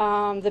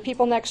 the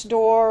people next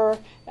door,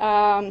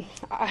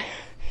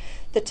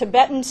 the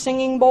Tibetan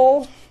singing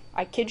bowl.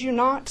 I kid you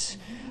not.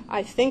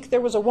 I think there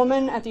was a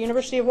woman at the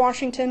University of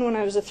Washington when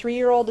I was a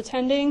 3-year-old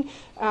attending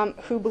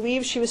who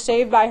believed she was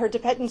saved by her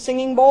Tibetan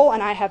singing bowl,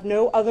 and I have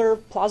no other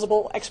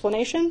plausible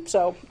explanation,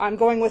 so I'm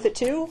going with it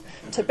too.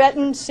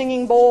 Tibetan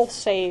singing bowl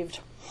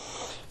saved.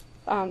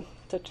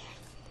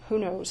 Who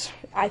knows?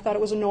 I thought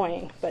it was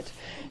annoying, but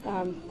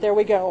there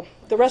we go.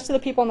 The rest of the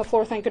people on the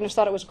floor, thank goodness,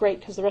 thought it was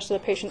great because the rest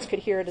of the patients could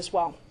hear it as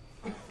well.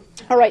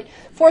 All right,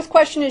 fourth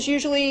question is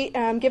usually,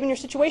 given your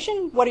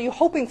situation, what are you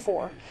hoping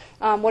for?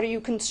 What are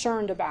you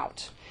concerned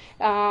about?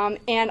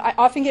 And I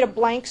often get a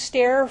blank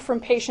stare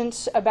from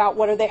patients about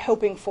what are they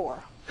hoping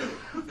for.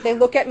 They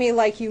look at me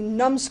like, you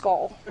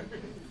numbskull.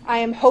 I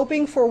am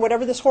hoping for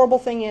whatever this horrible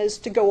thing is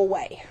to go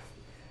away.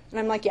 And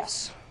I'm like,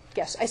 yes,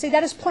 yes. I say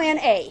that is plan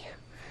A.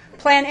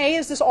 Plan A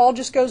is this all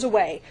just goes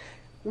away.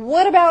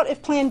 What about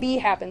if plan B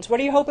happens? What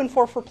are you hoping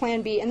for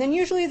plan B? And then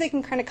usually they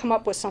can kind of come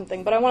up with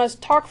something. But I want to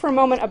talk for a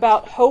moment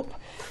about hope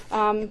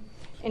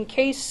in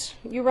case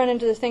you run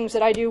into the things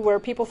that I do where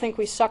people think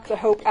we suck the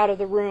hope out of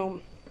the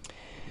room.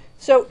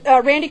 So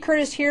Randy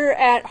Curtis here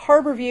at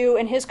Harborview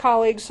and his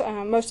colleagues,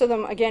 most of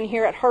them again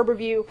here at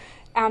Harborview,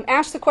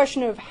 asked the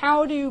question of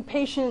how do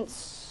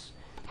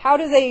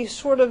they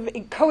sort of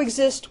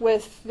coexist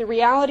with the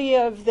reality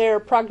of their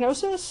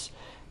prognosis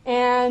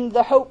and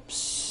the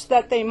hopes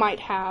that they might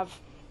have.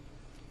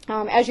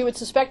 As you would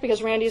suspect,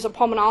 because Randy is a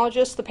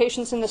pulmonologist, the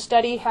patients in the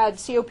study had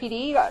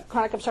COPD,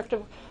 chronic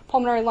obstructive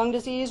pulmonary lung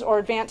disease, or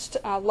advanced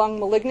lung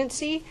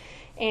malignancy,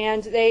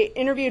 and they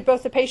interviewed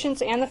both the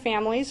patients and the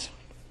families.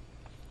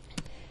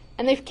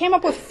 And they came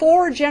up with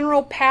 4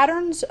 general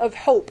patterns of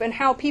hope and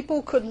how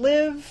people could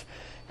live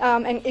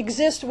and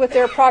exist with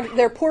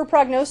their poor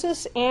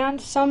prognosis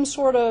and some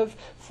sort of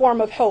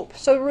form of hope.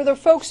 So there were the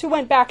folks who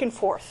went back and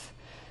forth.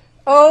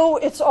 Oh,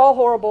 it's all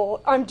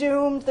horrible. I'm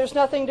doomed. There's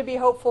nothing to be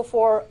hopeful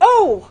for.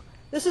 Oh,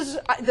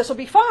 this will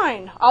be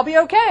fine. I'll be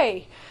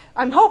okay.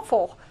 I'm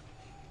hopeful.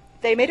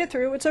 They made it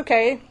through. It's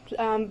okay.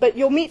 But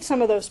you'll meet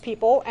some of those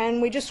people,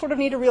 and we just sort of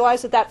need to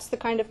realize that that's the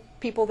kind of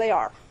people they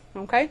are.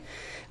 Okay?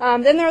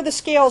 Then there are the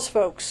scales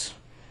folks.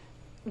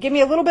 Give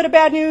me a little bit of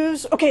bad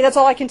news. Okay, that's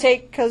all I can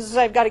take because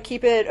I've got to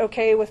keep it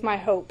okay with my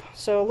hope.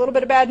 So a little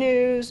bit of bad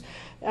news.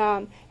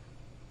 And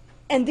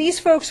these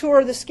folks who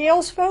are the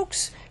scales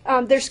folks,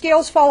 their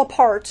scales fall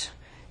apart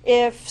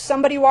if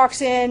somebody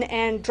walks in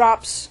and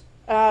drops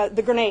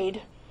the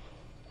grenade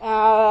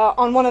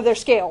on one of their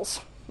scales.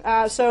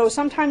 So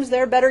sometimes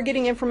they're better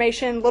getting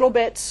information, little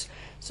bits,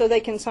 so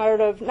they can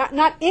sort of,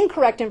 not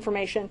incorrect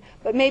information,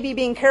 but maybe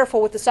being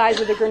careful with the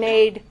size of the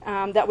grenade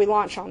that we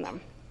launch on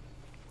them.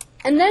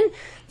 And then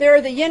there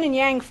are the yin and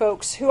yang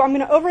folks who I'm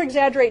going to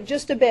over-exaggerate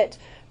just a bit,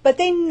 but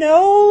they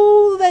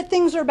know that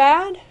things are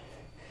bad,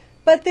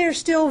 but they're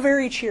still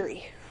very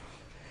cheery.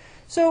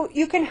 So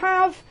you can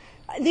have,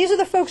 these are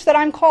the folks that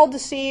I'm called to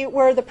see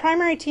where the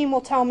primary team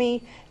will tell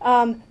me,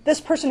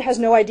 this person has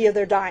no idea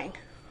they're dying.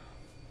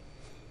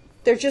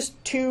 They're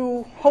just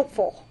too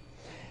hopeful.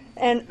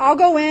 And I'll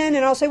go in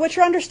and I'll say, what's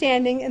your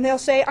understanding? And they'll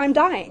say, I'm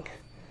dying.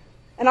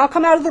 And I'll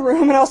come out of the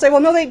room and I'll say, well,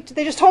 no,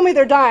 they just told me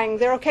they're dying.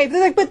 They're okay.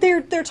 They're like, but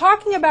they're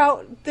talking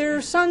about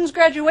their son's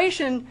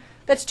graduation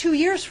that's 2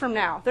 years from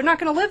now. They're not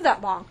going to live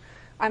that long.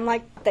 I'm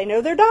like, they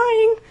know they're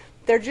dying.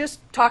 They're just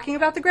talking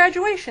about the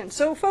graduation.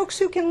 So folks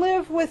who can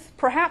live with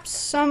perhaps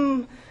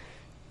some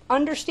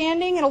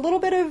understanding and a little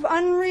bit of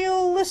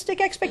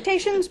unrealistic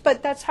expectations,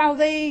 but that's how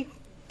they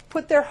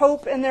put their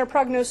hope and their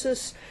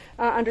prognosis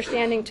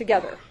understanding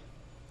together.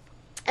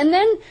 And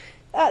then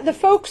the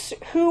folks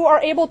who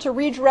are able to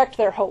redirect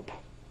their hope.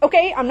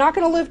 Okay, I'm not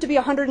going to live to be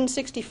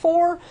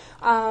 164.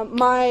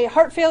 My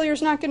heart failure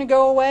is not going to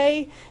go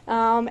away.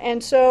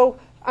 And so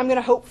I'm going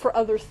to hope for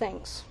other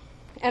things.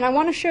 And I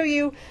want to show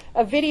you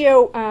a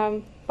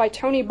video by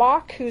Tony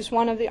Bach, who's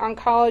one of the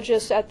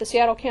oncologists at the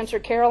Seattle Cancer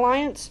Care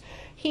Alliance.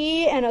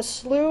 He and a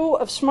slew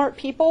of smart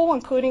people,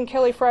 including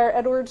Kelly Fryer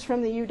Edwards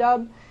from the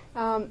UW,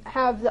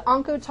 have the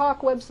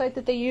OncoTalk website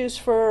that they use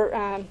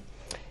for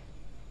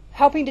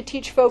helping to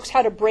teach folks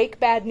how to break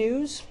bad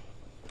news.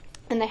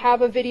 And they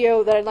have a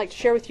video that I'd like to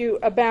share with you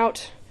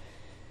about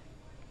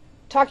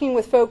talking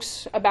with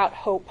folks about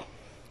hope.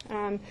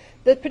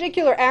 The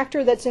particular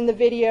actor that's in the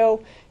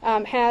video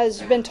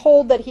has been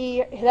told that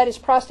his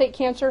prostate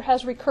cancer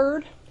has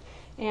recurred,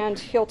 and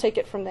he'll take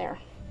it from there.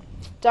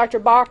 Dr.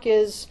 Bach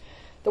is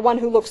the one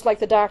who looks like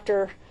the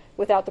doctor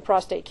without the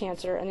prostate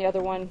cancer, and the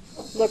other one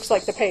looks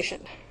like the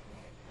patient.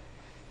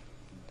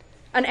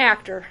 An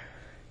actor.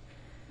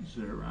 Is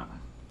there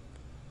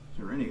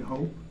any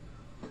hope?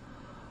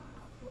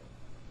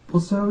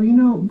 Well, so,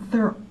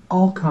 there are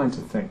all kinds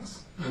of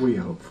things we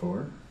hope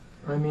for.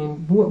 I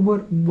mean,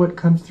 what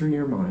comes through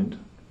your mind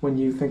when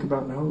you think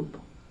about hope?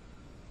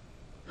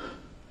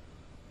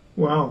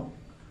 Well,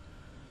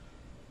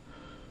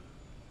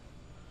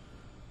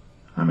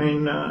 I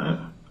mean,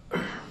 I've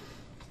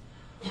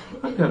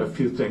got a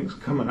few things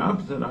coming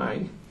up that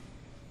I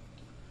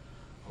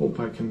hope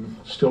I can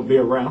still be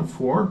around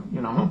for,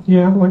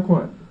 Yeah, like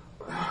what?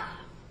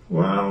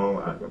 Well,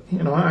 I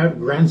have a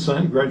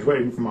grandson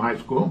graduating from high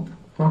school.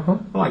 Uh-huh.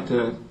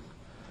 I'd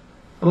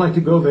like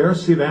to go there,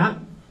 see that.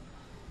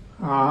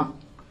 Right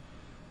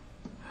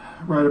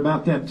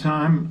about that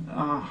time,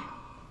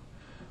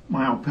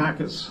 my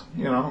alpacas,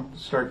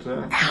 start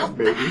to have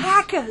babies.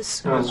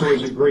 Alpacas! It's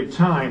always a great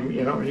time,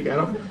 you got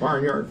a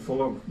barnyard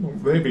full of little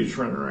babies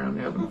running around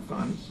having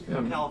fun.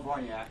 And,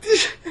 California.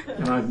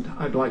 and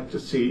I'd like to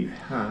see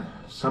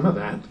some of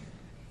that,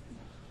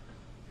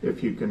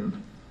 if you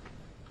can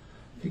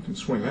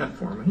swing that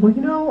for me.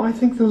 Well, I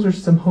think those are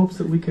some hopes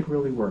that we could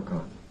really work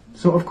on.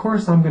 So, of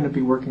course, I'm going to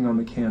be working on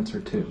the cancer,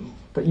 too.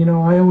 But,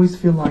 I always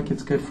feel like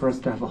it's good for us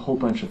to have a whole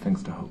bunch of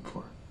things to hope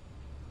for.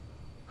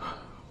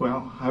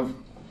 Well,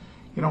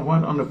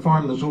 on the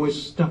farm there's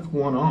always stuff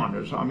going on.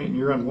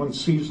 You're in one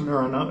season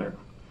or another.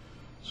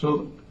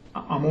 So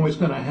I'm always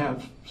going to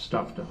have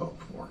stuff to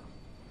hope for.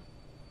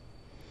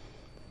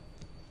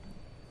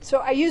 So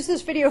I use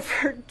this video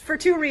for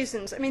two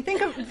reasons.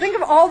 Think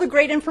of all the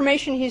great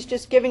information he's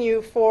just given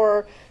you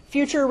for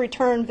future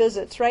return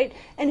visits, right?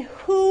 And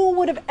who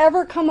would have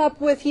ever come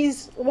up with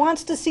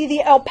wants to see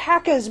the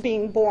alpacas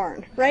being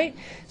born, right?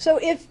 So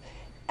if,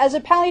 as a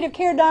palliative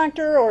care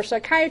doctor or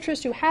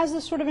psychiatrist who has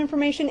this sort of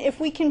information, if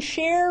we can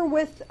share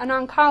with an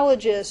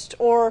oncologist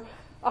or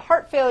a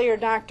heart failure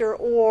doctor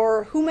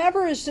or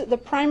whomever is the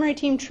primary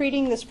team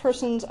treating this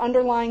person's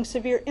underlying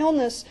severe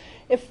illness,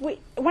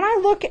 when I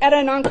look at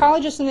an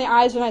oncologist in the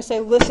eyes and I say,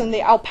 listen,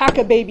 the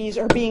alpaca babies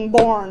are being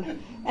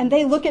born, and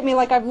they look at me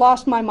like I've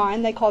lost my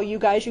mind, they call you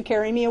guys, you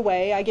carry me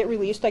away, I get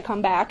released, I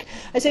come back.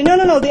 I say,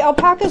 no, the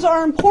alpacas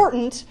are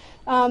important.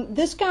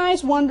 This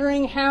guy's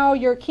wondering how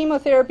your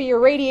chemotherapy,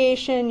 your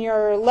radiation,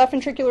 your left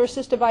ventricular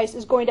assist device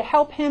is going to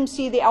help him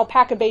see the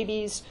alpaca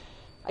babies.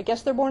 I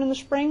guess they're born in the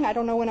spring. I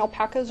don't know when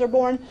alpacas are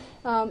born.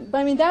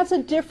 But that's a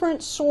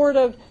different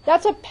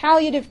that's a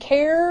palliative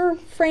care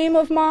frame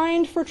of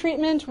mind for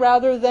treatment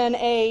rather than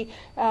we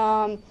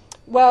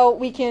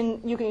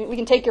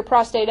can take your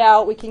prostate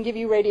out, we can give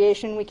you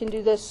radiation, we can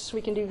do this,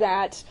 we can do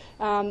that.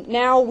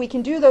 Now we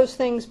can do those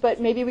things,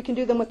 but maybe we can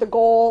do them with the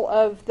goal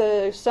of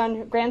the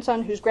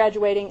grandson who's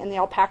graduating and the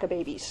alpaca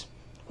babies.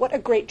 What a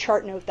great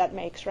chart note that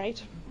makes,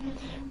 right?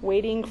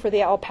 Waiting for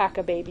the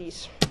alpaca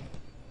babies.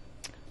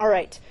 All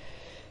right.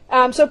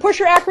 So push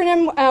your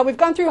acronym. We've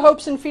gone through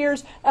hopes and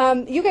fears.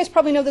 You guys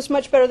probably know this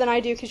much better than I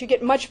do because you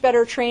get much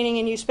better training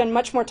and you spend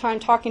much more time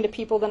talking to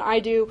people than I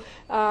do.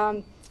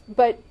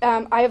 But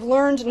I have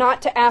learned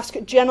not to ask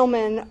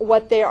gentlemen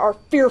what they are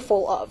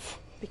fearful of.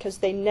 because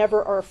they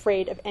never are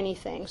afraid of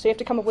anything. So you have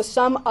to come up with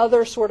some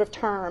other sort of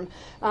term.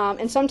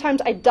 And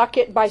sometimes I duck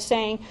it by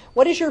saying,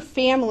 what is your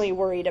family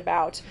worried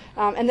about?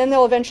 And then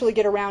they'll eventually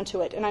get around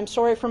to it. And I'm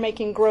sorry for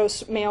making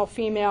gross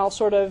male-female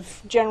sort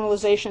of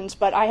generalizations,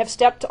 but I have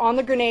stepped on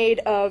the grenade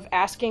of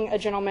asking a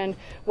gentleman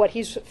what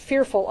he's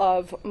fearful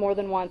of more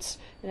than once.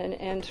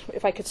 And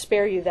if I could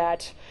spare you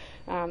that,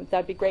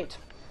 that'd be great.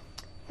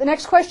 The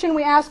next question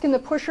we ask in the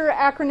PUSHER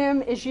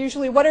acronym is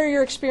usually, what are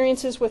your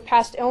experiences with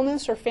past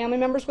illness or family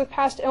members with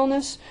past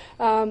illness?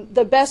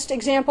 The best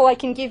example I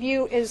can give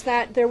you is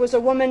that there was a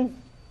woman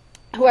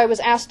who I was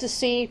asked to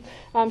see.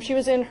 She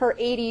was in her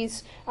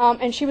 80s,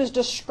 and she was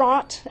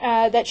distraught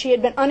that she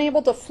had been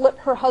unable to flip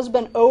her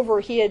husband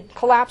over. He had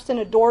collapsed in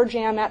a door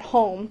jamb at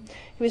home.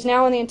 He was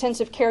now in the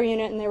intensive care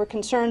unit, and they were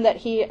concerned that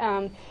he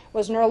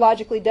was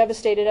neurologically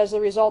devastated as a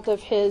result of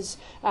his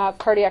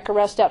cardiac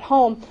arrest at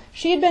home.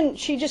 She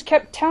just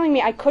kept telling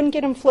me, I couldn't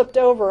get him flipped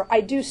over.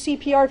 I do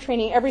CPR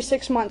training every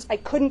 6 months. I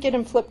couldn't get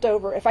him flipped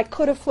over. If I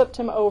could have flipped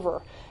him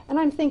over. And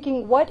I'm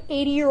thinking, what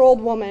 80-year-old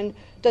woman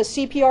does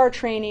CPR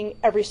training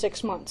every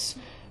 6 months?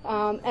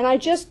 And I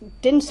just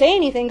didn't say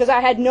anything because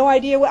I had no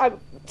idea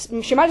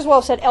she might as well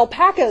have said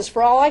alpacas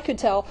for all I could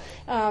tell.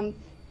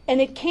 And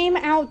it came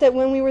out that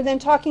when we were then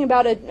talking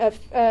about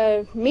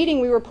a meeting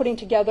we were putting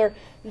together,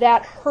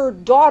 that her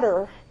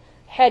daughter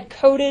had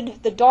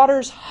coded the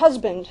daughter's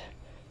husband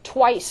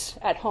twice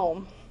at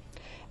home,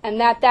 and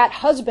that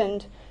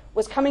husband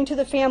was coming to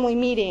the family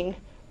meeting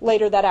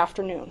later that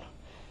afternoon.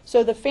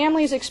 So the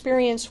family's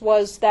experience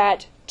was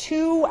that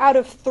 2 out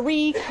of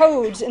 3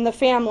 codes in the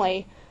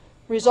family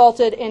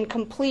resulted in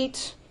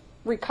complete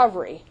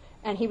recovery,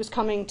 and he was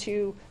coming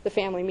to the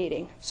family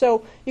meeting.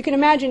 So you can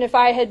imagine if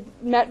I had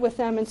met with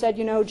them and said,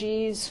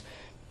 geez,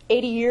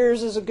 80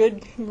 years is a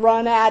good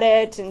run at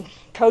it, and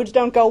codes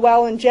don't go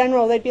well in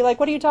general, they'd be like,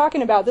 what are you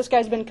talking about? This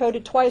guy's been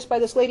coded twice by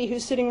this lady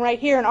who's sitting right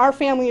here, and our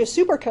family is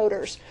super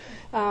coders.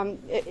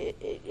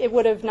 It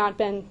would have not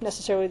been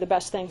necessarily the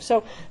best thing.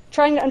 So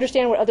trying to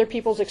understand what other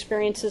people's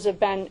experiences have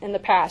been in the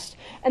past.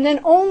 And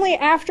then only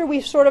after we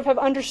sort of have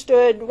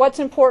understood what's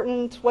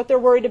important, what they're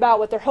worried about,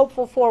 what they're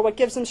hopeful for, what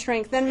gives them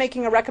strength, then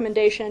making a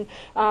recommendation,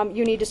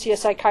 you need to see a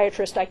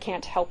psychiatrist, I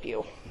can't help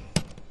you.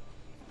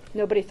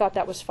 Nobody thought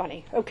that was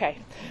funny. Okay,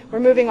 we're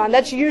moving on.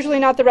 That's usually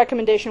not the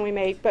recommendation we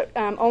make, but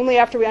only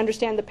after we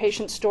understand the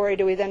patient's story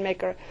do we then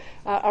make a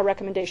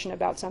recommendation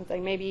about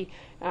something. Maybe,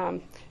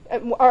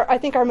 I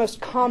think our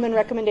most common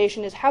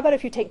recommendation is, how about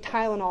if you take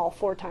Tylenol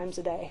 4 times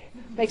a day?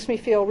 Makes me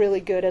feel really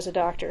good as a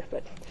doctor,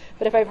 but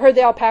if I've heard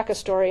the alpaca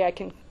story, I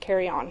can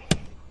carry on.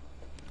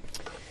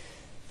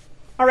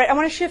 All right, I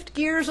want to shift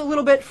gears a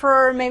little bit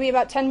for maybe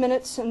about 10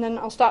 minutes, and then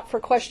I'll stop for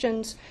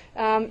questions.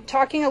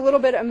 Talking a little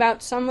bit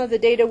about some of the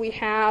data we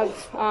have,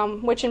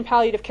 which in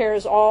palliative care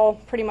is all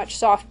pretty much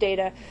soft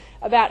data,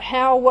 about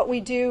how what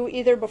we do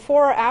either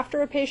before or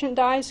after a patient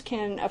dies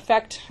can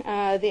affect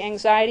the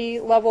anxiety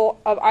level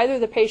of either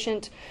the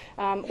patient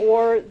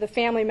or the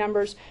family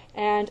members.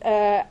 And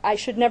I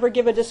should never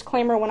give a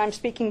disclaimer when I'm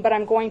speaking, but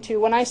I'm going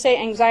to. When I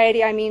say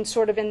anxiety, I mean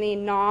sort of in the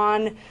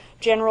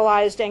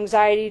non-generalized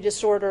anxiety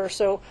disorder.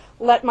 So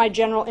let my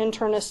general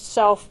internist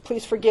self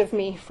please forgive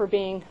me for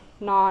being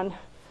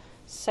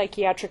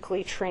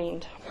non-psychiatrically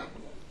trained.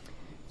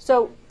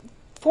 So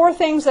 4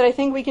 things that I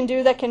think we can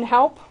do that can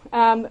help.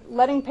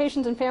 Letting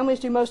patients and families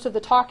do most of the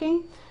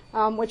talking,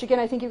 which again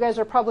I think you guys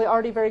are probably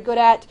already very good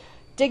at.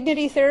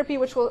 Dignity therapy,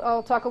 which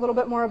I'll talk a little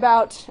bit more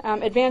about.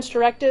 Advanced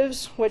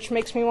directives, which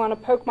makes me want to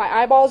poke my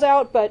eyeballs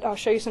out, but I'll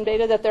show you some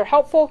data that they're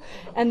helpful.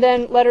 And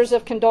then letters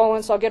of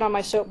condolence. I'll get on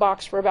my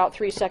soapbox for about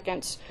 3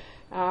 seconds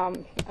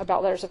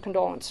about letters of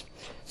condolence.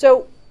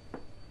 So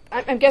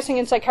I'm guessing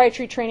in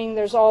psychiatry training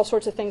there's all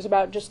sorts of things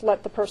about just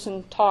let the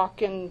person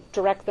talk and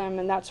direct them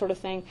and that sort of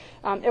thing.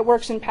 It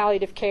works in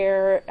palliative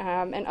care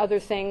and other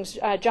things.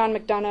 John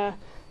McDonough,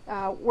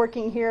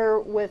 working here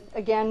with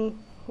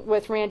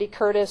Randy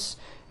Curtis,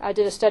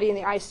 did a study in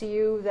the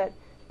ICU that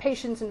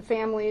patients and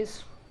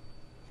families,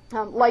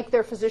 like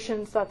their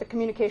physicians, thought the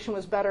communication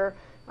was better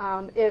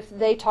if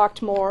they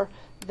talked more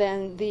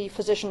than the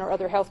physician or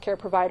other healthcare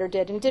provider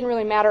did. And it didn't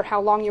really matter how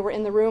long you were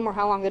in the room or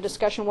how long the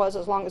discussion was,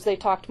 as long as they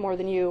talked more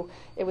than you,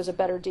 it was a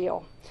better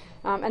deal.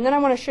 And then I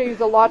want to show you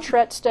the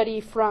Lautrette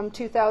study from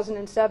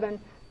 2007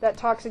 that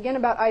talks again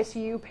about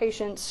ICU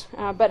patients,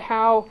 but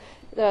how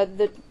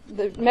the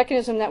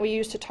mechanism that we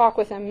use to talk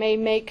with them may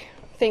make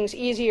things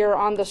easier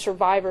on the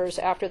survivors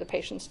after the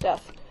patient's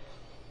death.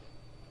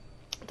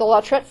 The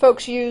Lautrette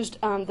folks used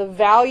the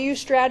value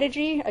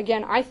strategy.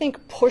 Again, I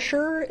think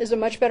PUSHER is a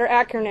much better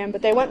acronym,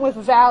 but they went with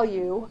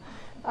value.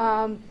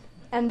 And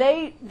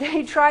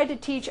they tried to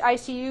teach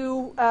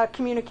ICU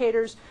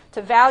communicators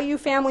to value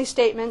family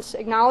statements,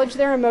 acknowledge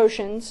their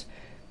emotions.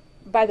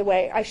 By the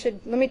way,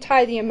 let me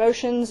tie the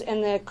emotions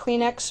and the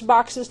Kleenex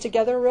boxes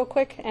together real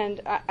quick,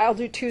 and I'll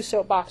do 2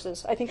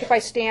 soapboxes. I think if I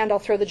stand, I'll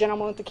throw the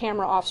gentleman with the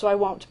camera off, so I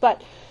won't.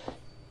 But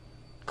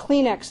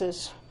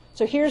Kleenexes.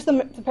 So here's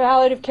the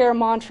palliative care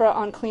mantra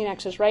on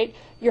Kleenexes, right?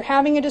 You're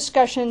having a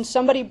discussion,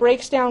 somebody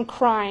breaks down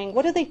crying.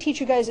 What do they teach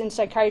you guys in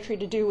psychiatry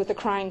to do with a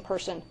crying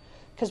person?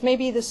 Because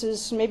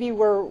maybe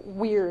we're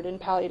weird in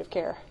palliative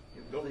care.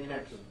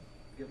 Kleenex.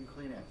 Give them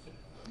Kleenex.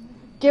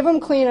 Give them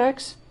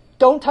Kleenex.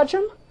 Don't touch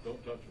them?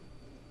 Don't touch them.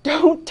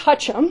 Don't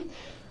touch them.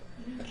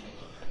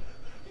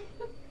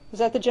 Is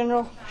that the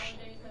general?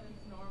 Validate that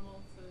it's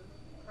normal to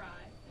cry.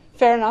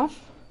 Fair enough.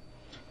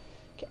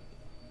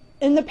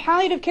 In the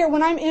palliative care,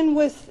 when I'm in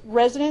with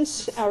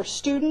residents or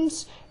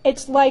students,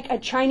 it's like a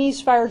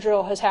Chinese fire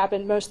drill has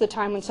happened most of the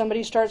time when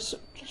somebody starts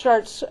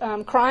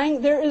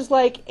crying. There is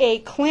like a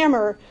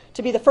clamor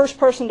to be the first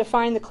person to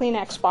find the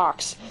Kleenex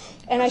box.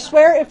 And I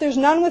swear if there's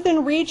none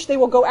within reach, they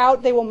will go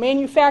out, they will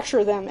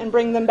manufacture them and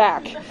bring them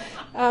back.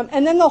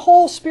 And then the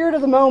whole spirit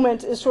of the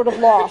moment is sort of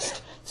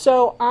lost.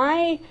 So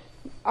I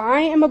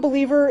am a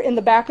believer in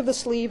the back of the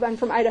sleeve. I'm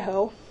from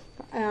Idaho.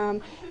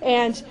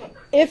 And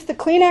if the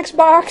Kleenex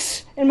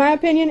box, in my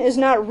opinion, is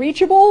not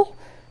reachable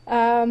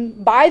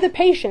by the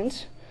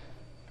patient,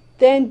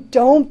 then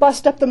don't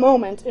bust up the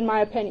moment, in my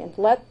opinion.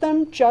 Let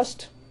them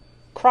just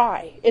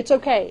cry. It's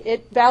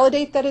okay.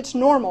 Validate that it's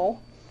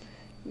normal.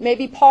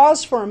 Maybe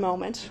pause for a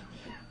moment.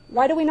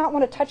 Why do we not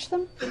want to touch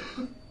them? For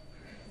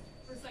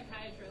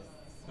psychiatrists.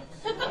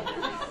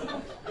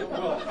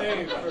 Well,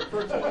 hey,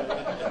 first of all,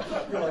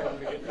 I feel like I'm going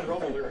to get in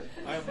trouble here.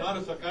 I am not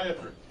a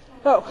psychiatrist.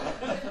 Oh,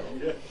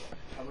 Yeah,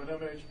 I'm an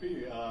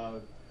MHP.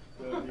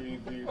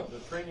 The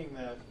training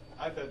that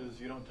I've had is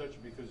you don't touch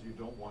it because you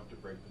don't want to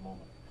break the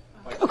moment.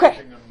 By Okay.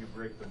 touching them, you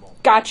break the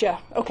moment. gotcha.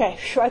 Okay.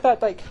 I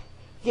thought like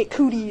get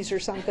cooties or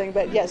something,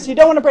 but yes, you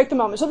don't want to break the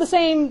moment. So the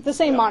same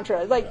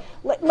mantra. Like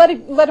let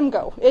them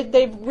go.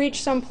 They've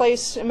reached some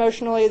place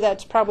emotionally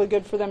that's probably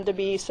good for them to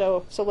be.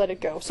 So let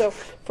it go. So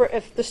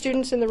if the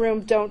students in the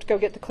room don't go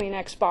get the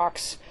Kleenex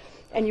box,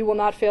 and you will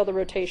not fail the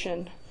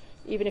rotation,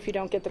 even if you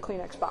don't get the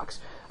Kleenex box.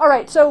 All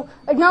right, so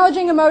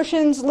acknowledging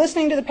emotions,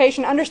 listening to the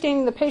patient,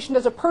 understanding the patient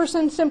as a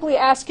person, simply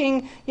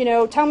asking,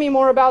 tell me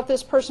more about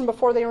this person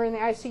before they were in the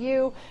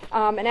ICU,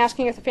 and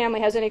asking if the family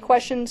has any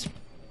questions.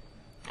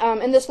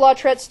 In this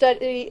Lautret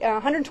study,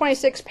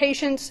 126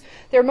 patients.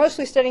 They're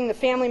mostly studying the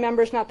family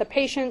members, not the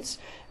patients.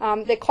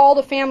 They called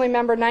a family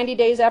member 90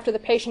 days after the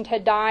patient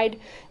had died.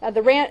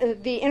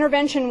 The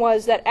intervention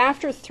was that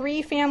after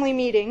 3 family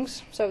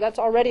meetings, so that's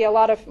already a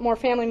lot of more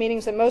family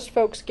meetings than most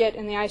folks get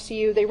in the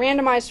ICU, they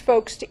randomized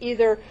folks to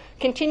either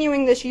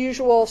continuing this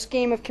usual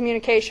scheme of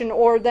communication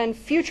or then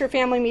future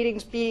family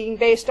meetings being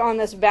based on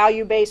this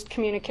value-based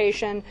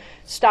communication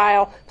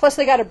style. Plus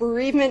they got a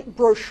bereavement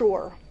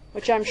brochure,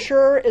 which I'm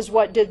sure is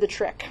what did the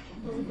trick.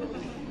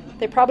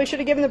 They probably should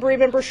have given the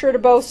bereavement brochure to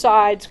both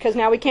sides, because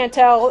now we can't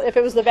tell if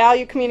it was the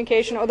value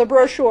communication or the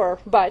brochure.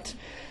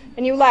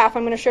 And you laugh,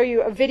 I'm going to show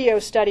you a video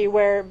study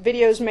where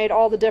videos made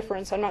all the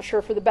difference. I'm not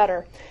sure for the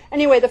better.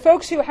 Anyway, the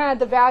folks who had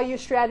the value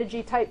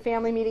strategy type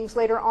family meetings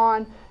later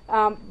on,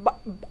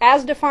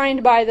 as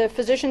defined by the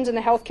physicians and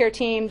the healthcare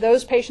team,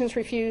 those patients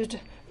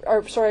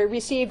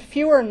received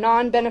fewer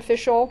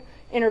non-beneficial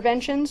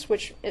interventions,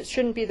 which it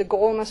shouldn't be the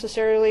goal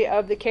necessarily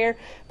of the care,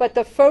 but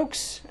the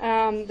folks,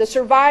 the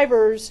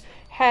survivors,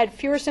 had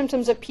fewer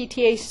symptoms of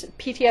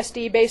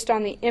PTSD based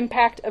on the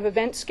impact of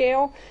event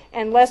scale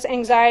and less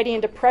anxiety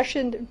and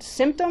depression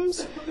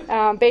symptoms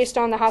based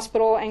on the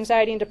hospital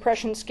anxiety and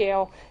depression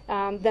scale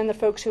than the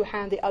folks who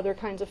had the other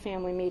kinds of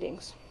family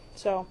meetings.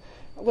 So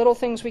little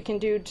things we can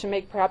do to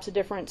make perhaps a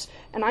difference.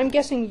 And I'm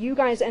guessing you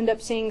guys end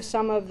up seeing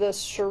some of the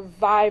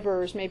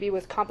survivors, maybe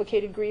with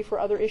complicated grief or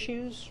other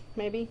issues,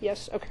 maybe?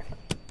 Yes? Okay.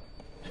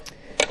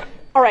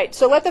 All right,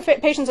 so let the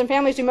patients and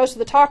families do most of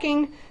the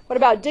talking. What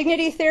about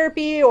dignity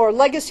therapy or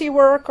legacy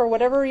work or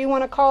whatever you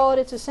want to call it?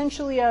 It's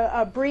essentially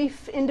a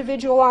brief,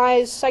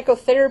 individualized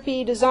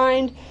psychotherapy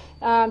designed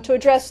to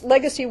address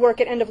legacy work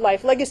at end of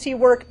life. Legacy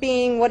work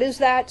being, what is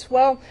that?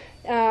 Well,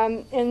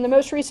 in the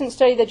most recent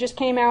study that just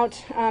came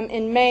out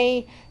in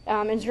May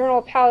in Journal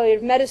of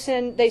Palliative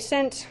Medicine, they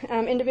sent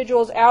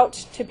individuals out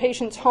to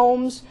patients'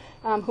 homes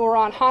who are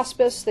on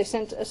hospice. They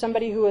sent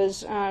somebody who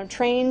was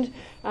trained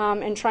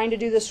in trying to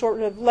do this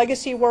sort of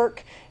legacy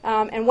work.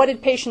 And what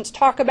did patients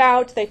talk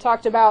about? They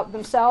talked about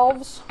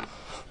themselves.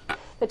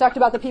 They talked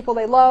about the people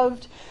they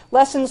loved,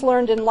 lessons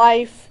learned in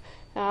life,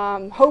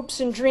 hopes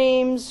and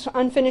dreams,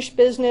 unfinished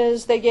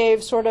business. They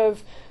gave sort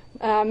of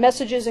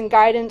messages and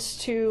guidance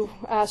to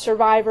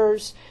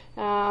survivors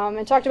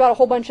and talked about a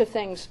whole bunch of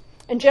things.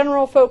 In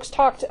general, folks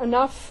talked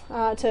enough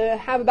to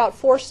have about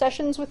 4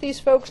 sessions with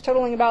these folks,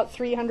 totaling about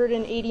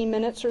 380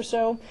 minutes or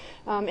so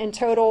in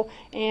total.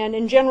 And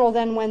in general,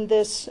 then when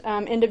this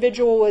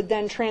individual would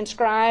then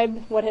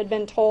transcribe what had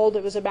been told,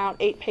 it was about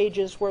 8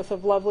 pages worth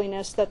of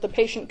loveliness that the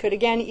patient could,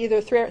 again,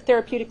 either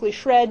therapeutically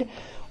shred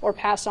or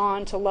pass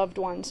on to loved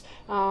ones.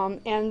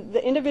 And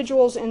the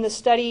individuals in the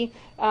study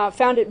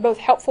found it both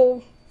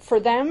helpful for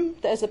them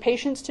as the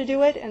patients to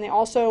do it, and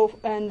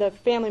the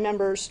family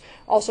members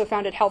also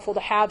found it helpful to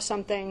have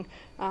something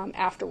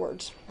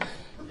afterwards.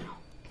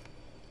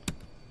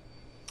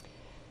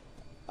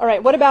 All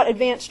right, what about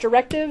advanced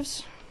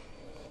directives?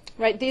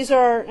 Right, these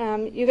are,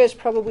 you guys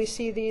probably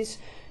see these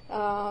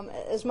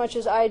as much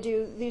as I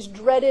do, these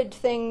dreaded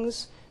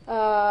things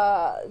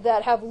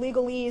that have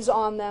legalese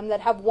on them,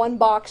 that have one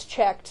box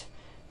checked,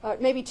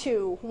 maybe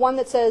two. One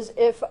that says,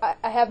 if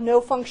I have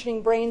no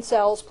functioning brain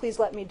cells, please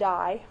let me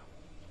die,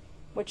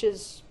 which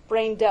is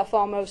brain death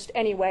almost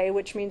anyway,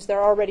 which means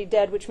they're already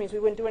dead, which means we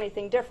wouldn't do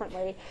anything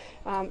differently.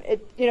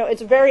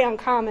 It's very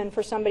uncommon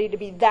for somebody to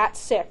be that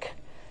sick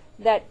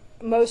that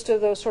most of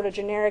those sort of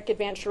generic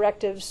advanced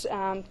directives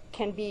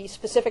can be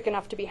specific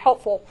enough to be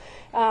helpful.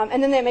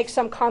 And then they make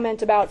some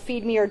comment about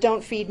feed me or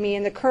don't feed me,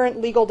 and the current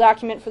legal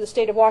document for the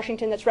state of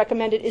Washington that's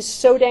recommended is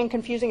so dang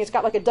confusing. It's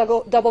got like a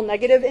double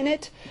negative in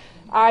it.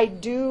 I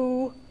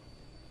do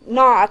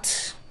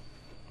not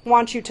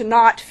want you to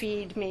not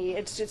feed me.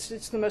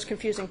 It's the most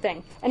confusing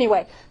thing.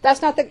 Anyway,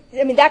 that's not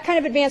that kind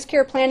of advanced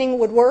care planning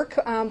would work,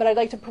 but I'd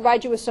like to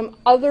provide you with some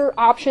other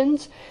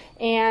options.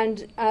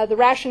 And the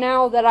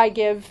rationale that I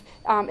give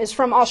is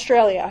from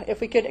Australia. If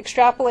we could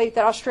extrapolate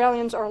that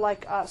Australians are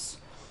like us.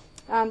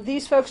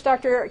 These folks,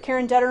 Dr.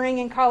 Karen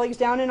Dettering and colleagues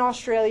down in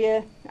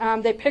Australia,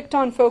 they picked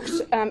on folks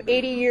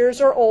 80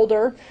 years or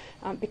older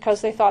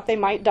because they thought they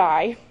might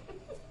die.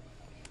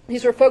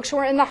 These were folks who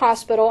were in the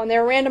hospital, and they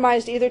were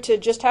randomized either to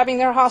just having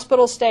their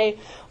hospital stay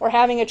or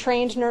having a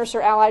trained nurse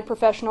or allied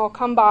professional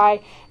come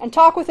by and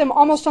talk with them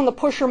almost on the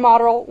pusher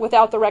model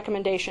without the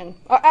recommendation.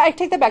 I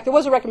take that back. There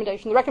was a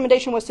recommendation. The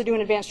recommendation was to do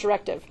an advanced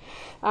directive.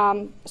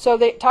 So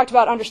they talked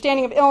about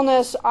understanding of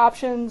illness,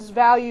 options,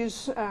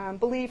 values,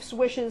 beliefs,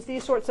 wishes,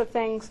 these sorts of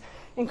things.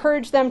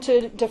 Encouraged them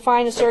to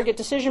define a surrogate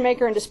decision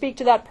maker and to speak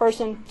to that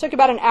person. Took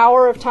about an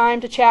hour of time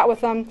to chat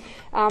with them,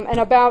 and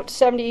about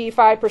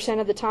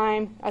 75% of the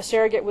time a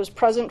surrogate was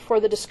present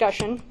for the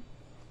discussion.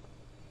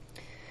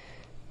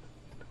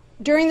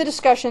 During the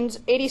discussions,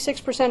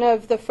 86%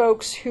 of the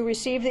folks who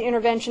received the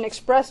intervention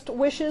expressed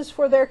wishes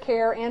for their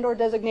care and or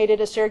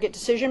designated a surrogate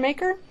decision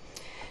maker.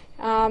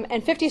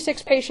 And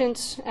 56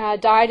 patients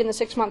died in the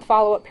 6-month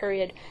follow-up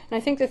period. And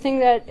I think the thing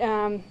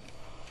that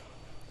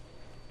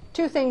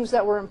two things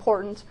that were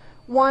important.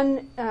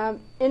 One,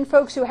 in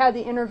folks who had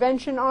the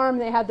intervention arm,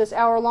 they had this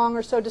hour-long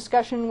or so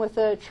discussion with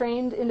a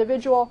trained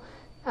individual.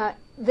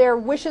 Their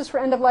wishes for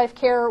end-of-life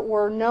care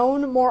were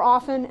known more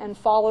often and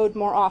followed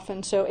more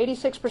often. So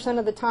 86%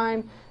 of the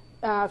time,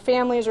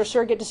 families or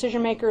surrogate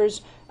decision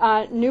makers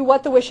knew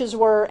what the wishes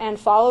were and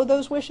followed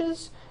those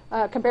wishes,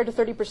 compared to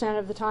 30%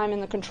 of the time in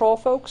the control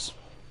folks.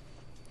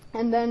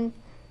 And then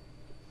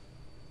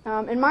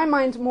in my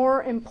mind,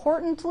 more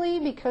importantly,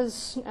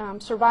 because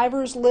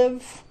survivors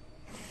live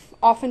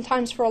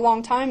oftentimes for a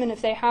long time, and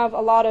if they have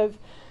a lot of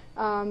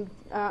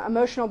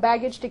emotional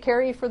baggage to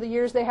carry for the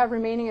years they have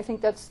remaining, I think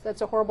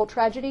that's a horrible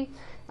tragedy.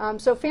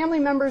 So family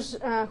members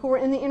who were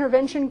in the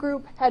intervention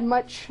group had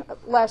much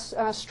less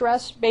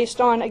stress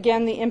based on,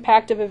 again, the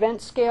impact of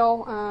event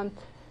scale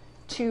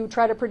to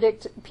try to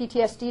predict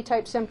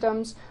PTSD-type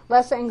symptoms,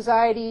 less anxious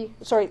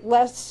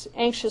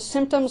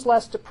symptoms,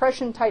 less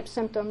depression-type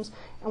symptoms,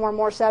 and we're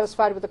more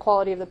satisfied with the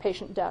quality of the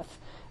patient death.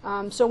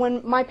 So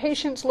when my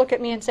patients look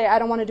at me and say, I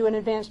don't want to do an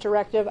advanced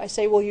directive, I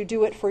say, well, you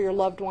do it for your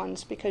loved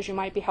ones because you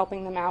might be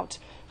helping them out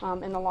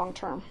in the long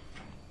term.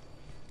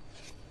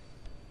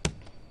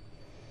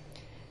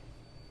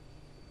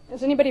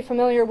 Is anybody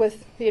familiar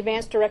with the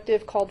advanced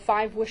directive called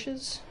 5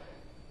 Wishes?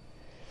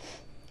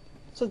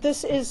 So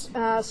this is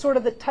sort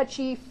of the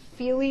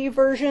touchy-feely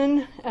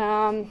version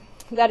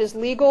that is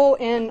legal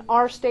in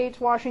our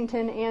state,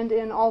 Washington, and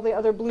in all the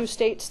other blue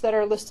states that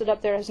are listed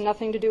up there. It has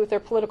nothing to do with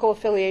their political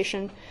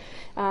affiliation.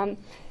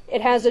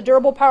 It has a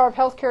durable power of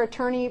healthcare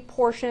attorney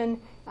portion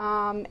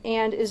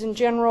and is in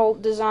general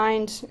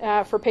designed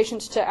for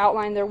patients to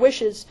outline their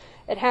wishes.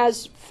 It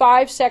has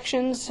 5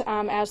 sections,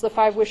 as the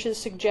 5 Wishes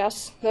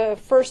suggests. The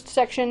first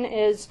section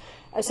is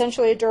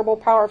essentially a durable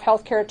power of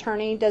healthcare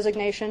attorney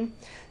designation.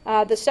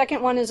 The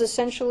second one is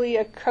essentially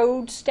a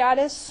code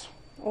status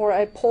or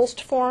a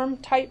POLST form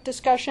type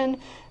discussion.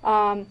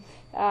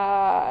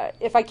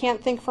 If I can't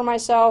think for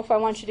myself, I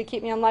want you to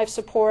keep me on life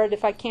support.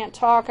 If I can't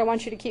talk, I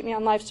want you to keep me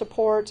on life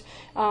support.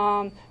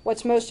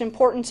 What's most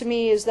important to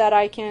me is that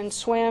I can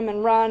swim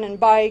and run and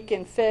bike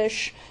and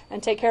fish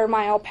and take care of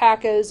my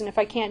alpacas. And if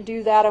I can't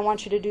do that, I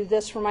want you to do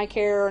this for my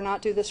care or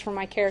not do this for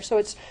my care. So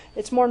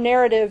it's more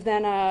narrative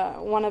than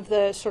one of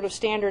the sort of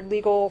standard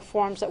legal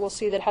forms that we'll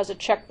see that has a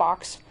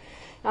checkbox.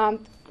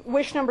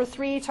 Wish number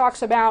 3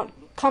 talks about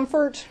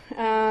comfort.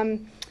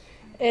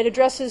 It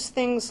addresses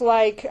things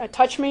like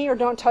touch me or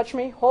don't touch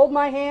me, hold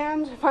my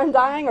hand if I'm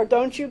dying, or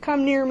don't you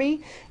come near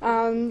me.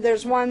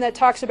 There's one that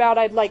talks about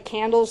I'd like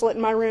candles lit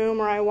in my room,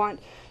 or I want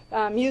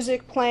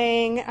music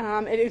playing.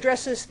 It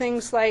addresses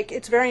things like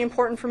it's very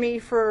important for me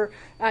for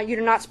you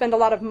to not spend a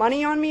lot of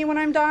money on me when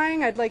I'm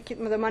dying. I'd like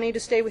the money to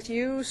stay with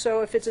you.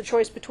 So if it's a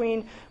choice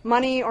between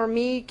money or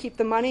me, keep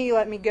the money,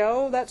 let me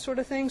go, that sort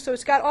of thing. So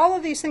it's got all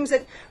of these things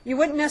that you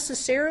wouldn't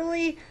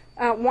necessarily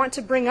want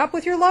to bring up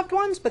with your loved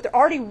ones, but they're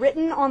already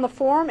written on the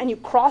form, and you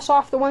cross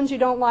off the ones you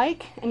don't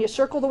like, and you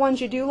circle the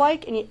ones you do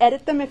like, and you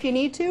edit them if you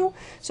need to.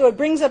 So it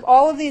brings up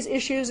all of these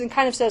issues and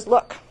kind of says,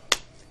 look,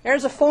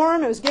 there's a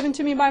form, it was given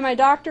to me by my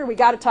doctor, we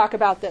got to talk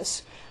about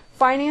this.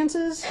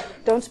 Finances,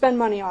 don't spend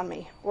money on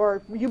me,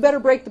 or you better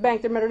break the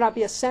bank, there better not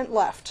be a cent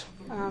left,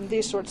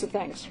 these sorts of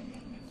things.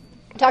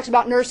 It talks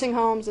about nursing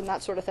homes and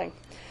that sort of thing.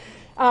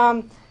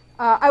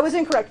 I was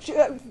incorrect.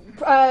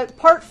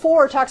 Part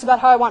 4 talks about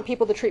how I want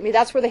people to treat me.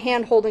 That's where the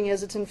hand holding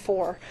is. It's in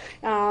 4.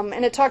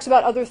 And it talks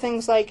about other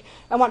things like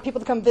I want people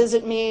to come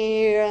visit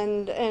me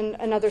and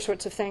other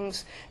sorts of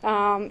things.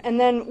 And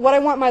then what I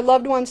want my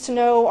loved ones to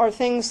know are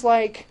things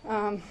like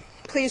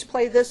please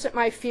play this at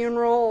my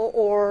funeral,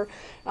 or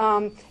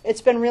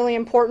it's been really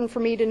important for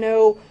me to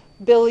know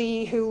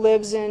Billy, who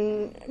lives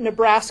in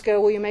Nebraska,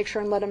 will you make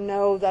sure and let him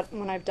know that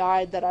when I've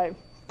died that I've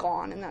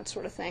gone, and that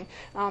sort of thing.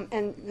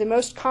 And the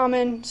most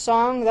common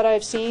song that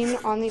I've seen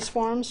on these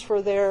forms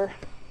for their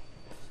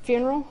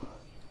funeral?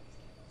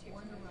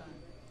 Born to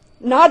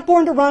Run. Not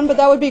Born to Run, but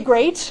that would be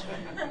great.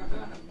 Amazing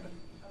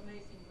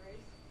Grace.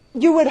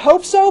 You would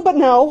hope so, but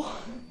no.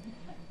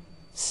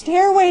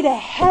 Stairway to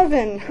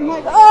Heaven. I'm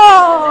like,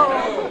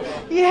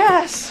 oh,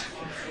 yes.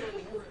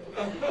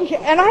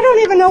 And I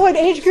don't even know what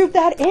age group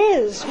that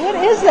is. What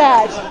is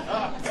that?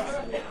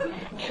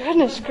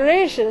 Goodness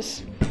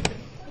gracious.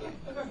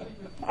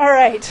 All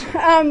right.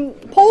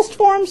 Post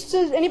forms.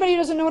 Anybody who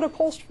doesn't know what a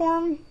post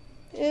form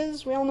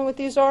is? We all know what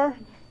these are?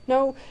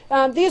 No?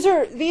 These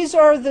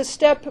are the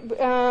step.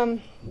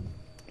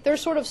 They're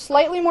sort of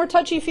slightly more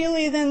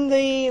touchy-feely than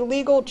the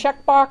legal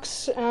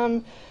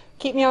checkbox.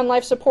 Keep me on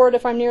life support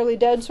if I'm nearly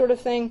dead sort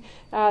of thing.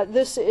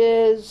 This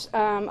is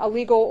a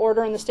legal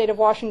order in the state of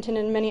Washington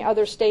and many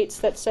other states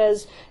that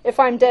says, if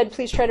I'm dead,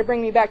 please try to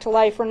bring me back to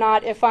life, or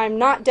not. If I'm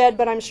not dead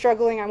but I'm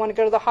struggling, I want to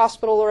go to the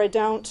hospital, or I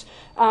don't.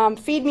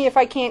 Feed me if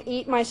I can't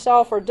eat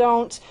myself, or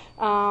don't.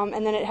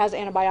 And then it has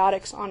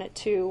antibiotics on it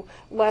too,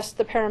 lest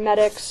the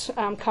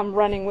paramedics come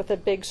running with a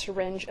big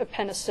syringe of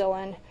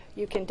penicillin.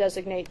 You can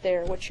designate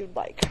there what you'd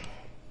like.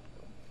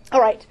 All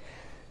right.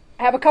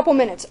 I have a couple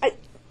minutes.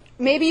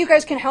 Maybe you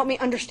guys can help me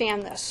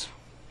understand this,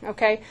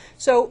 okay?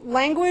 So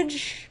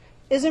language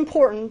is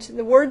important.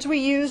 The words we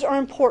use are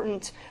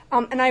important.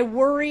 And I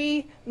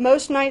worry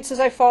most nights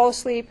as I fall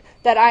asleep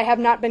that I have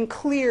not been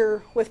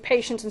clear with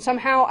patients, and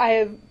somehow I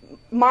have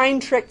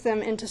mind-tricked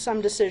them into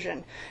some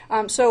decision.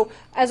 So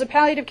as a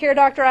palliative care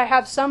doctor, I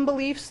have some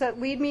beliefs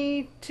that lead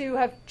me to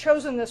have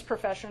chosen this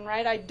profession,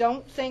 right? I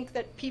don't think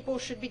that people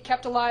should be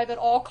kept alive at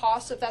all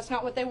costs if that's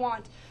not what they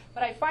want.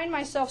 But I find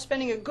myself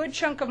spending a good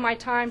chunk of my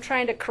time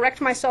trying to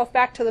correct myself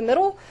back to the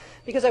middle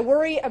because I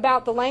worry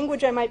about the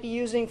language I might be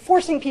using,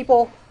 forcing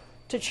people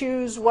to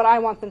choose what I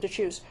want them to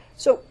choose.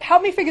 So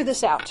help me figure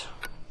this out.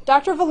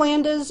 Dr.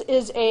 Volandes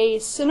is a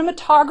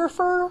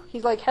cinematographer.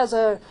 He has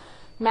a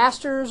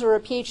master's or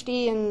a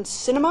PhD in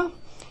cinema,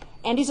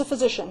 and he's a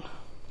physician.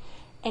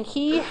 And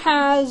he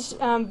has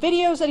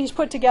videos that he's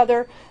put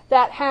together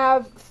that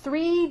have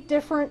 3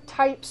 different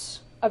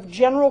types of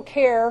general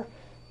care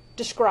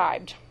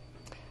described.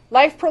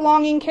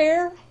 Life-prolonging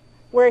care,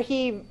 where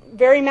he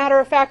very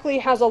matter-of-factly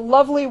has a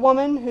lovely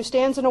woman who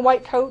stands in a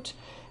white coat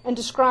and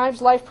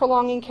describes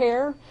life-prolonging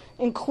care,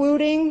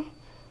 including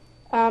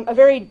a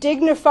very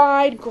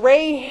dignified,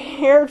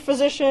 gray-haired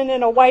physician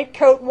in a white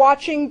coat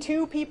watching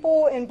 2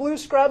 people in blue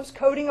scrubs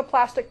coding a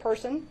plastic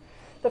person.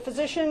 The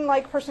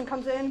physician-like person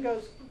comes in,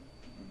 goes,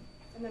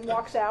 and then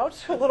walks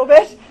out a little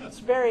bit.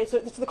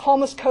 It's the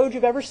calmest code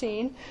you've ever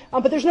seen.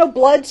 But there's no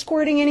blood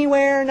squirting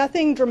anywhere,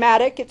 nothing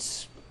dramatic.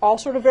 It's all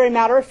sort of very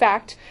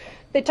matter-of-fact.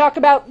 They talk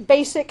about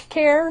basic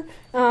care.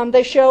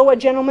 They show a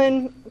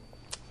gentleman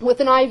with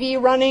an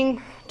IV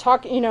running,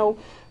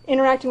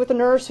 interacting with a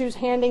nurse who's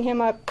handing him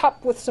a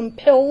cup with some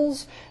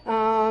pills,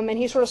 and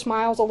he sort of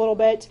smiles a little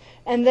bit.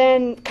 And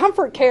then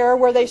comfort care,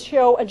 where they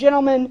show a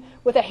gentleman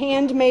with a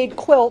handmade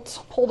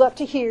quilt pulled up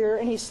to here,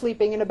 and he's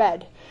sleeping in a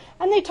bed.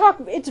 And they talk,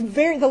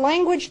 the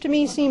language to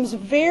me seems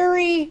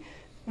very,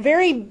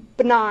 very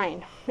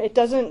benign.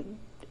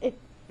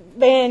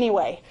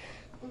 Anyway.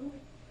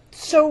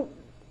 So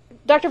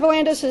Dr.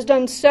 Volandes has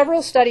done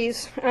several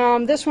studies.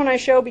 This one I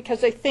show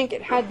because I think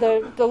it had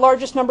the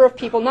largest number of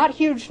people, not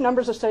huge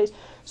numbers of studies.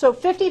 So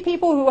 50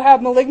 people who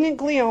have malignant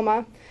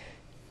glioma,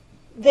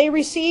 they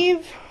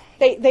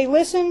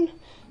listen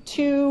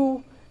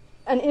to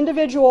an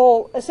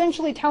individual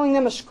essentially telling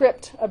them a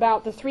script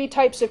about the 3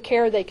 types of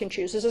care they can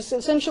choose. This is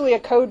essentially a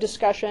code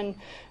discussion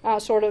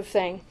sort of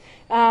thing.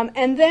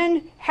 And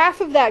then half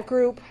of that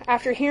group,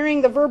 after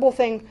hearing the verbal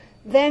thing,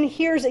 then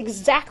hears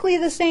exactly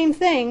the same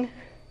thing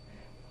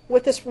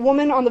with this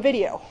woman on the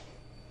video.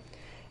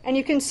 And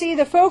you can see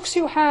the folks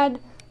who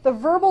had the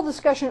verbal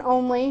discussion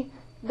only,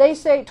 they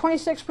say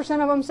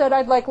 26% of them said,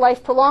 I'd like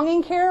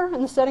life-prolonging care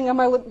in the setting of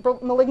my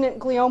malignant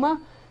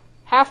glioma.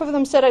 Half of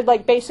them said, I'd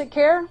like basic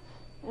care.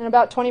 And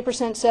about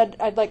 20% said,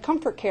 I'd like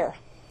comfort care.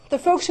 The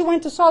folks who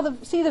went to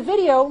see the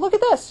video, look at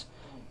this.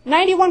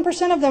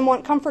 91% of them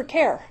want comfort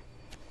care.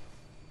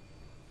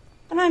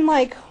 And I'm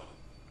like,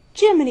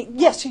 Jiminy,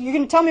 yes, you're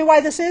going to tell me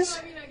why this is?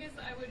 I mean, I guess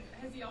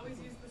has he always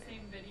used the same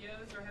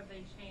videos, or have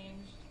they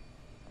changed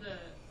the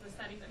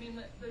settings? I mean,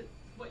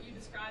 what you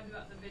described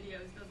about the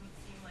videos doesn't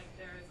seem like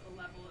there is a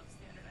level of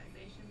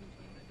standardization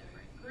between the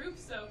different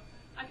groups. So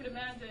I could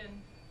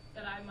imagine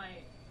that I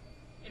might,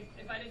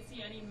 if I didn't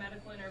see any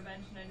medical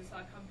intervention, I just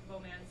saw a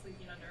comfortable man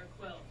sleeping under a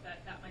quilt,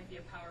 that might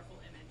be a powerful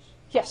image.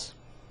 Yes.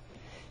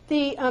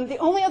 The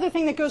only other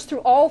thing that goes through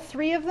all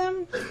three of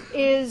them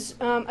is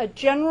a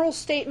general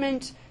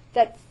statement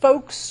that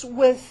folks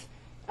with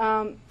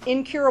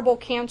incurable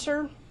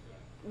cancer,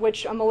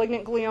 which a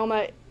malignant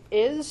glioma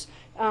is,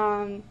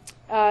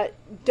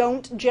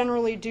 don't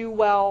generally do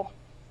well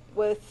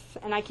with,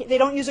 and they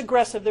don't use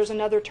aggressive, there's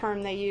another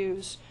term they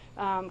use,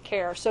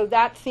 care. So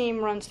that theme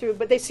runs through,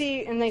 but they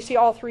see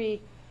all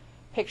three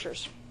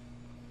pictures.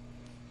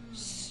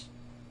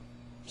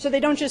 So they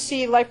don't just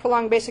see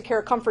life-prolonged basic care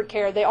or comfort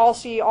care, they all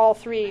see all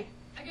three.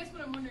 I guess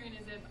what I'm wondering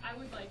is if I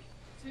would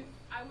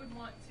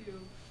want to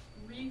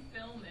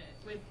refilm it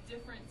with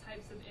different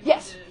types of images.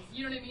 Yes.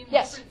 You know what I mean?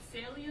 Yes. Different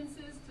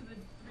saliences to the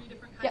three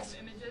different kinds of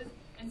images,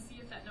 and see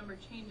if that number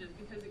changes.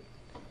 Because it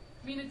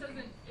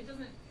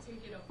doesn't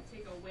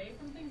take away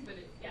from things, but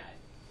it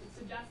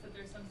suggests that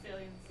there's some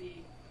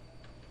saliency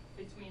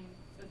between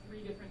the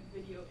three different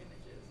video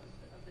images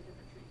of the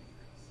different treatment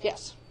groups.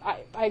 Yes,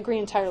 I agree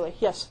entirely.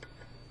 Yes.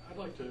 I'd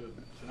like to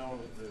know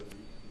the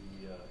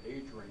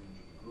age range of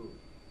the group.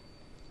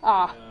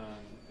 Ah.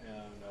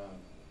 And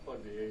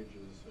plug the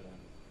ages and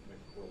make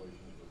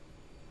correlations with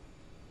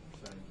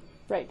percentages.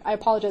 Right. I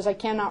apologize. I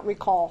cannot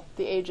recall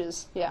the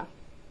ages. Yeah.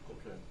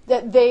 Okay.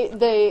 That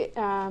they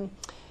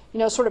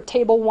sort of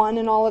table 1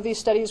 in all of these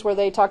studies where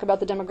they talk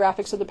about the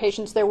demographics of the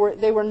patients. They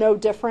were no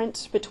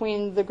different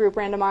between the group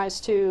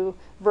randomized to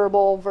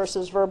verbal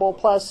versus verbal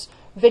plus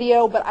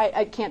video, but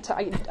I can't.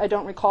 I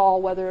don't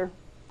recall whether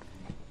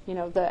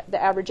the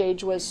average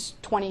age was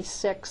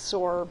 26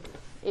 or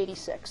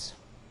 86.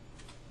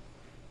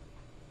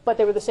 But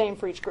they were the same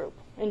for each group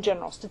in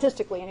general,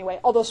 statistically anyway,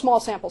 although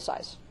small sample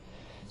size.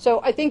 So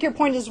I think your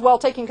point is well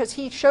taken because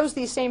he shows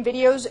these same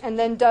videos and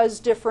then does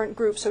different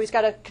groups. So he's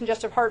got a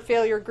congestive heart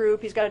failure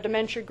group, he's got a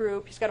dementia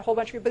group, he's got a whole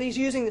bunch of groups, but he's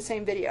using the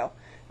same video.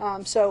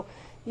 So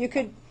you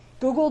could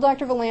Google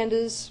Dr.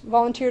 Valandas,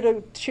 volunteer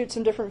to shoot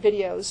some different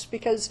videos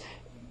because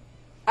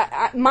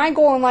my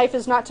goal in life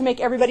is not to make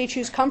everybody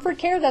choose comfort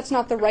care. That's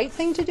not the right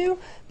thing to do.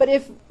 But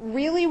if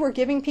really we're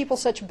giving people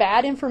such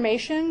bad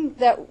information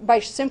that by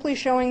simply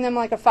showing them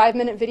like a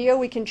 5-minute video,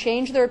 we can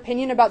change their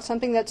opinion about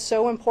something that's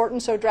so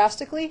important so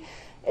drastically,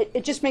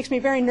 it just makes me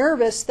very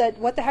nervous that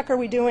what the heck are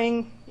we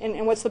doing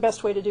and what's the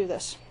best way to do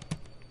this?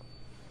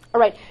 All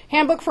right,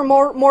 Handbook for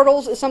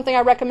Mortals is something I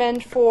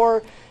recommend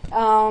for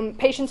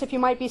patients if you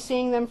might be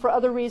seeing them for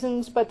other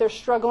reasons, but they're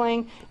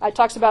struggling. It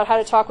talks about how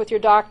to talk with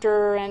your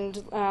doctor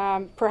and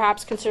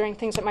perhaps considering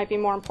things that might be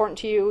more important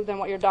to you than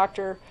what your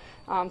doctor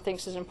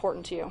thinks is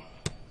important to you.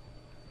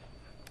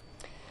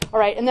 All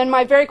right, and then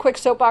my very quick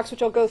soapbox,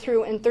 which I'll go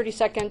through in 30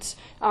 seconds,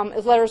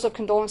 is letters of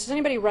condolence. Does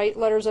anybody write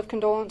letters of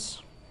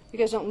condolence? You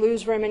guys don't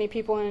lose very many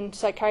people in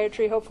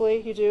psychiatry, hopefully.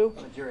 You do?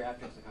 I'm a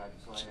geriatric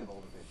psychiatrist, so I have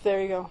older patients.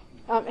 There you go.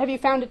 Have you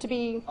found it to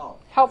be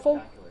helpful?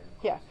 Spectacular.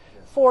 Yeah.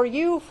 For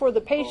you, for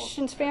the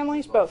patients'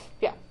 families, both.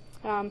 Yeah.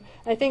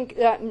 I think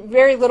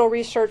very little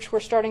research. We're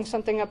starting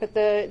something up at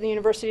the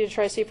university to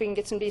try to see if we can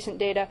get some decent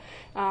data.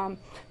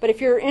 But if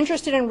you're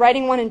interested in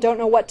writing one and don't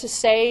know what to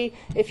say,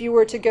 if you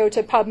were to go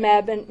to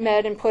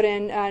PubMed and put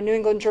in New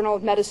England Journal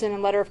of Medicine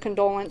and letter of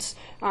condolence,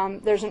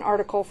 there's an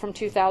article from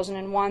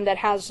 2001 that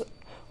has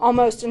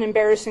almost an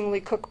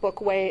embarrassingly cookbook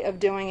way of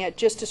doing it,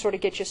 just to sort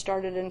of get you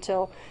started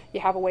until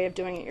you have a way of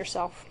doing it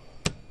yourself.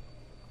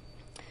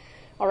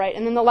 All right,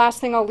 and then the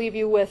last thing I'll leave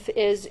you with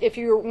is if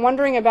you're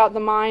wondering about the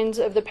minds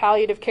of the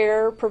palliative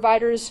care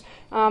providers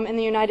in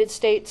the United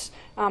States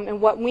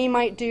and what we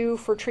might do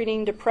for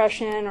treating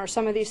depression or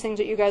some of these things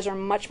that you guys are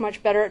much,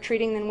 much better at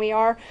treating than we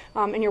are,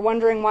 and you're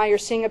wondering why you're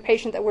seeing a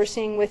patient that we're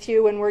seeing with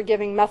you and we're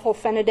giving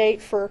methylphenidate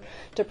for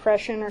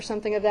depression or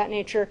something of that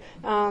nature,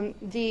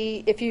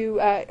 if you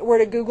were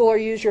to Google or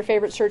use your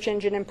favorite search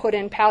engine and put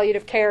in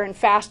palliative care and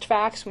fast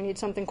facts, we need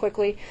something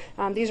quickly,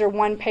 these are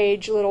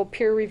one-page little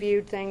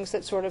peer-reviewed things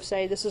that sort of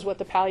say this is what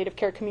the palliative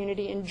care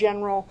community in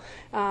general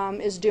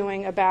is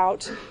doing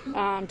about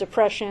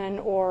depression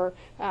or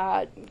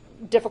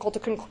difficult to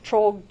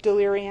control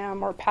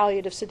delirium or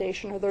palliative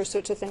sedation or those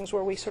sorts of things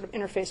where we sort of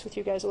interface with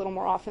you guys a little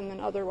more often than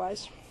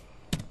otherwise.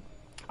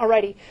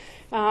 Alrighty,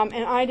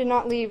 and I did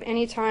not leave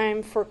any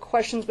time for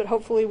questions, but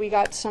hopefully we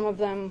got some of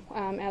them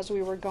as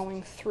we were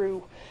going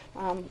through.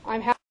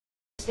 I'm happy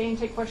to stay and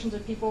take questions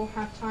if people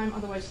have time.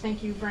 Otherwise,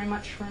 thank you very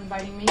much for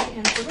inviting me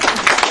and for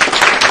listening.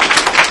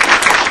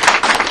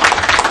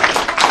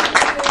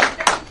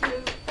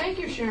 Thank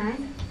you,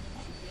 Sharon.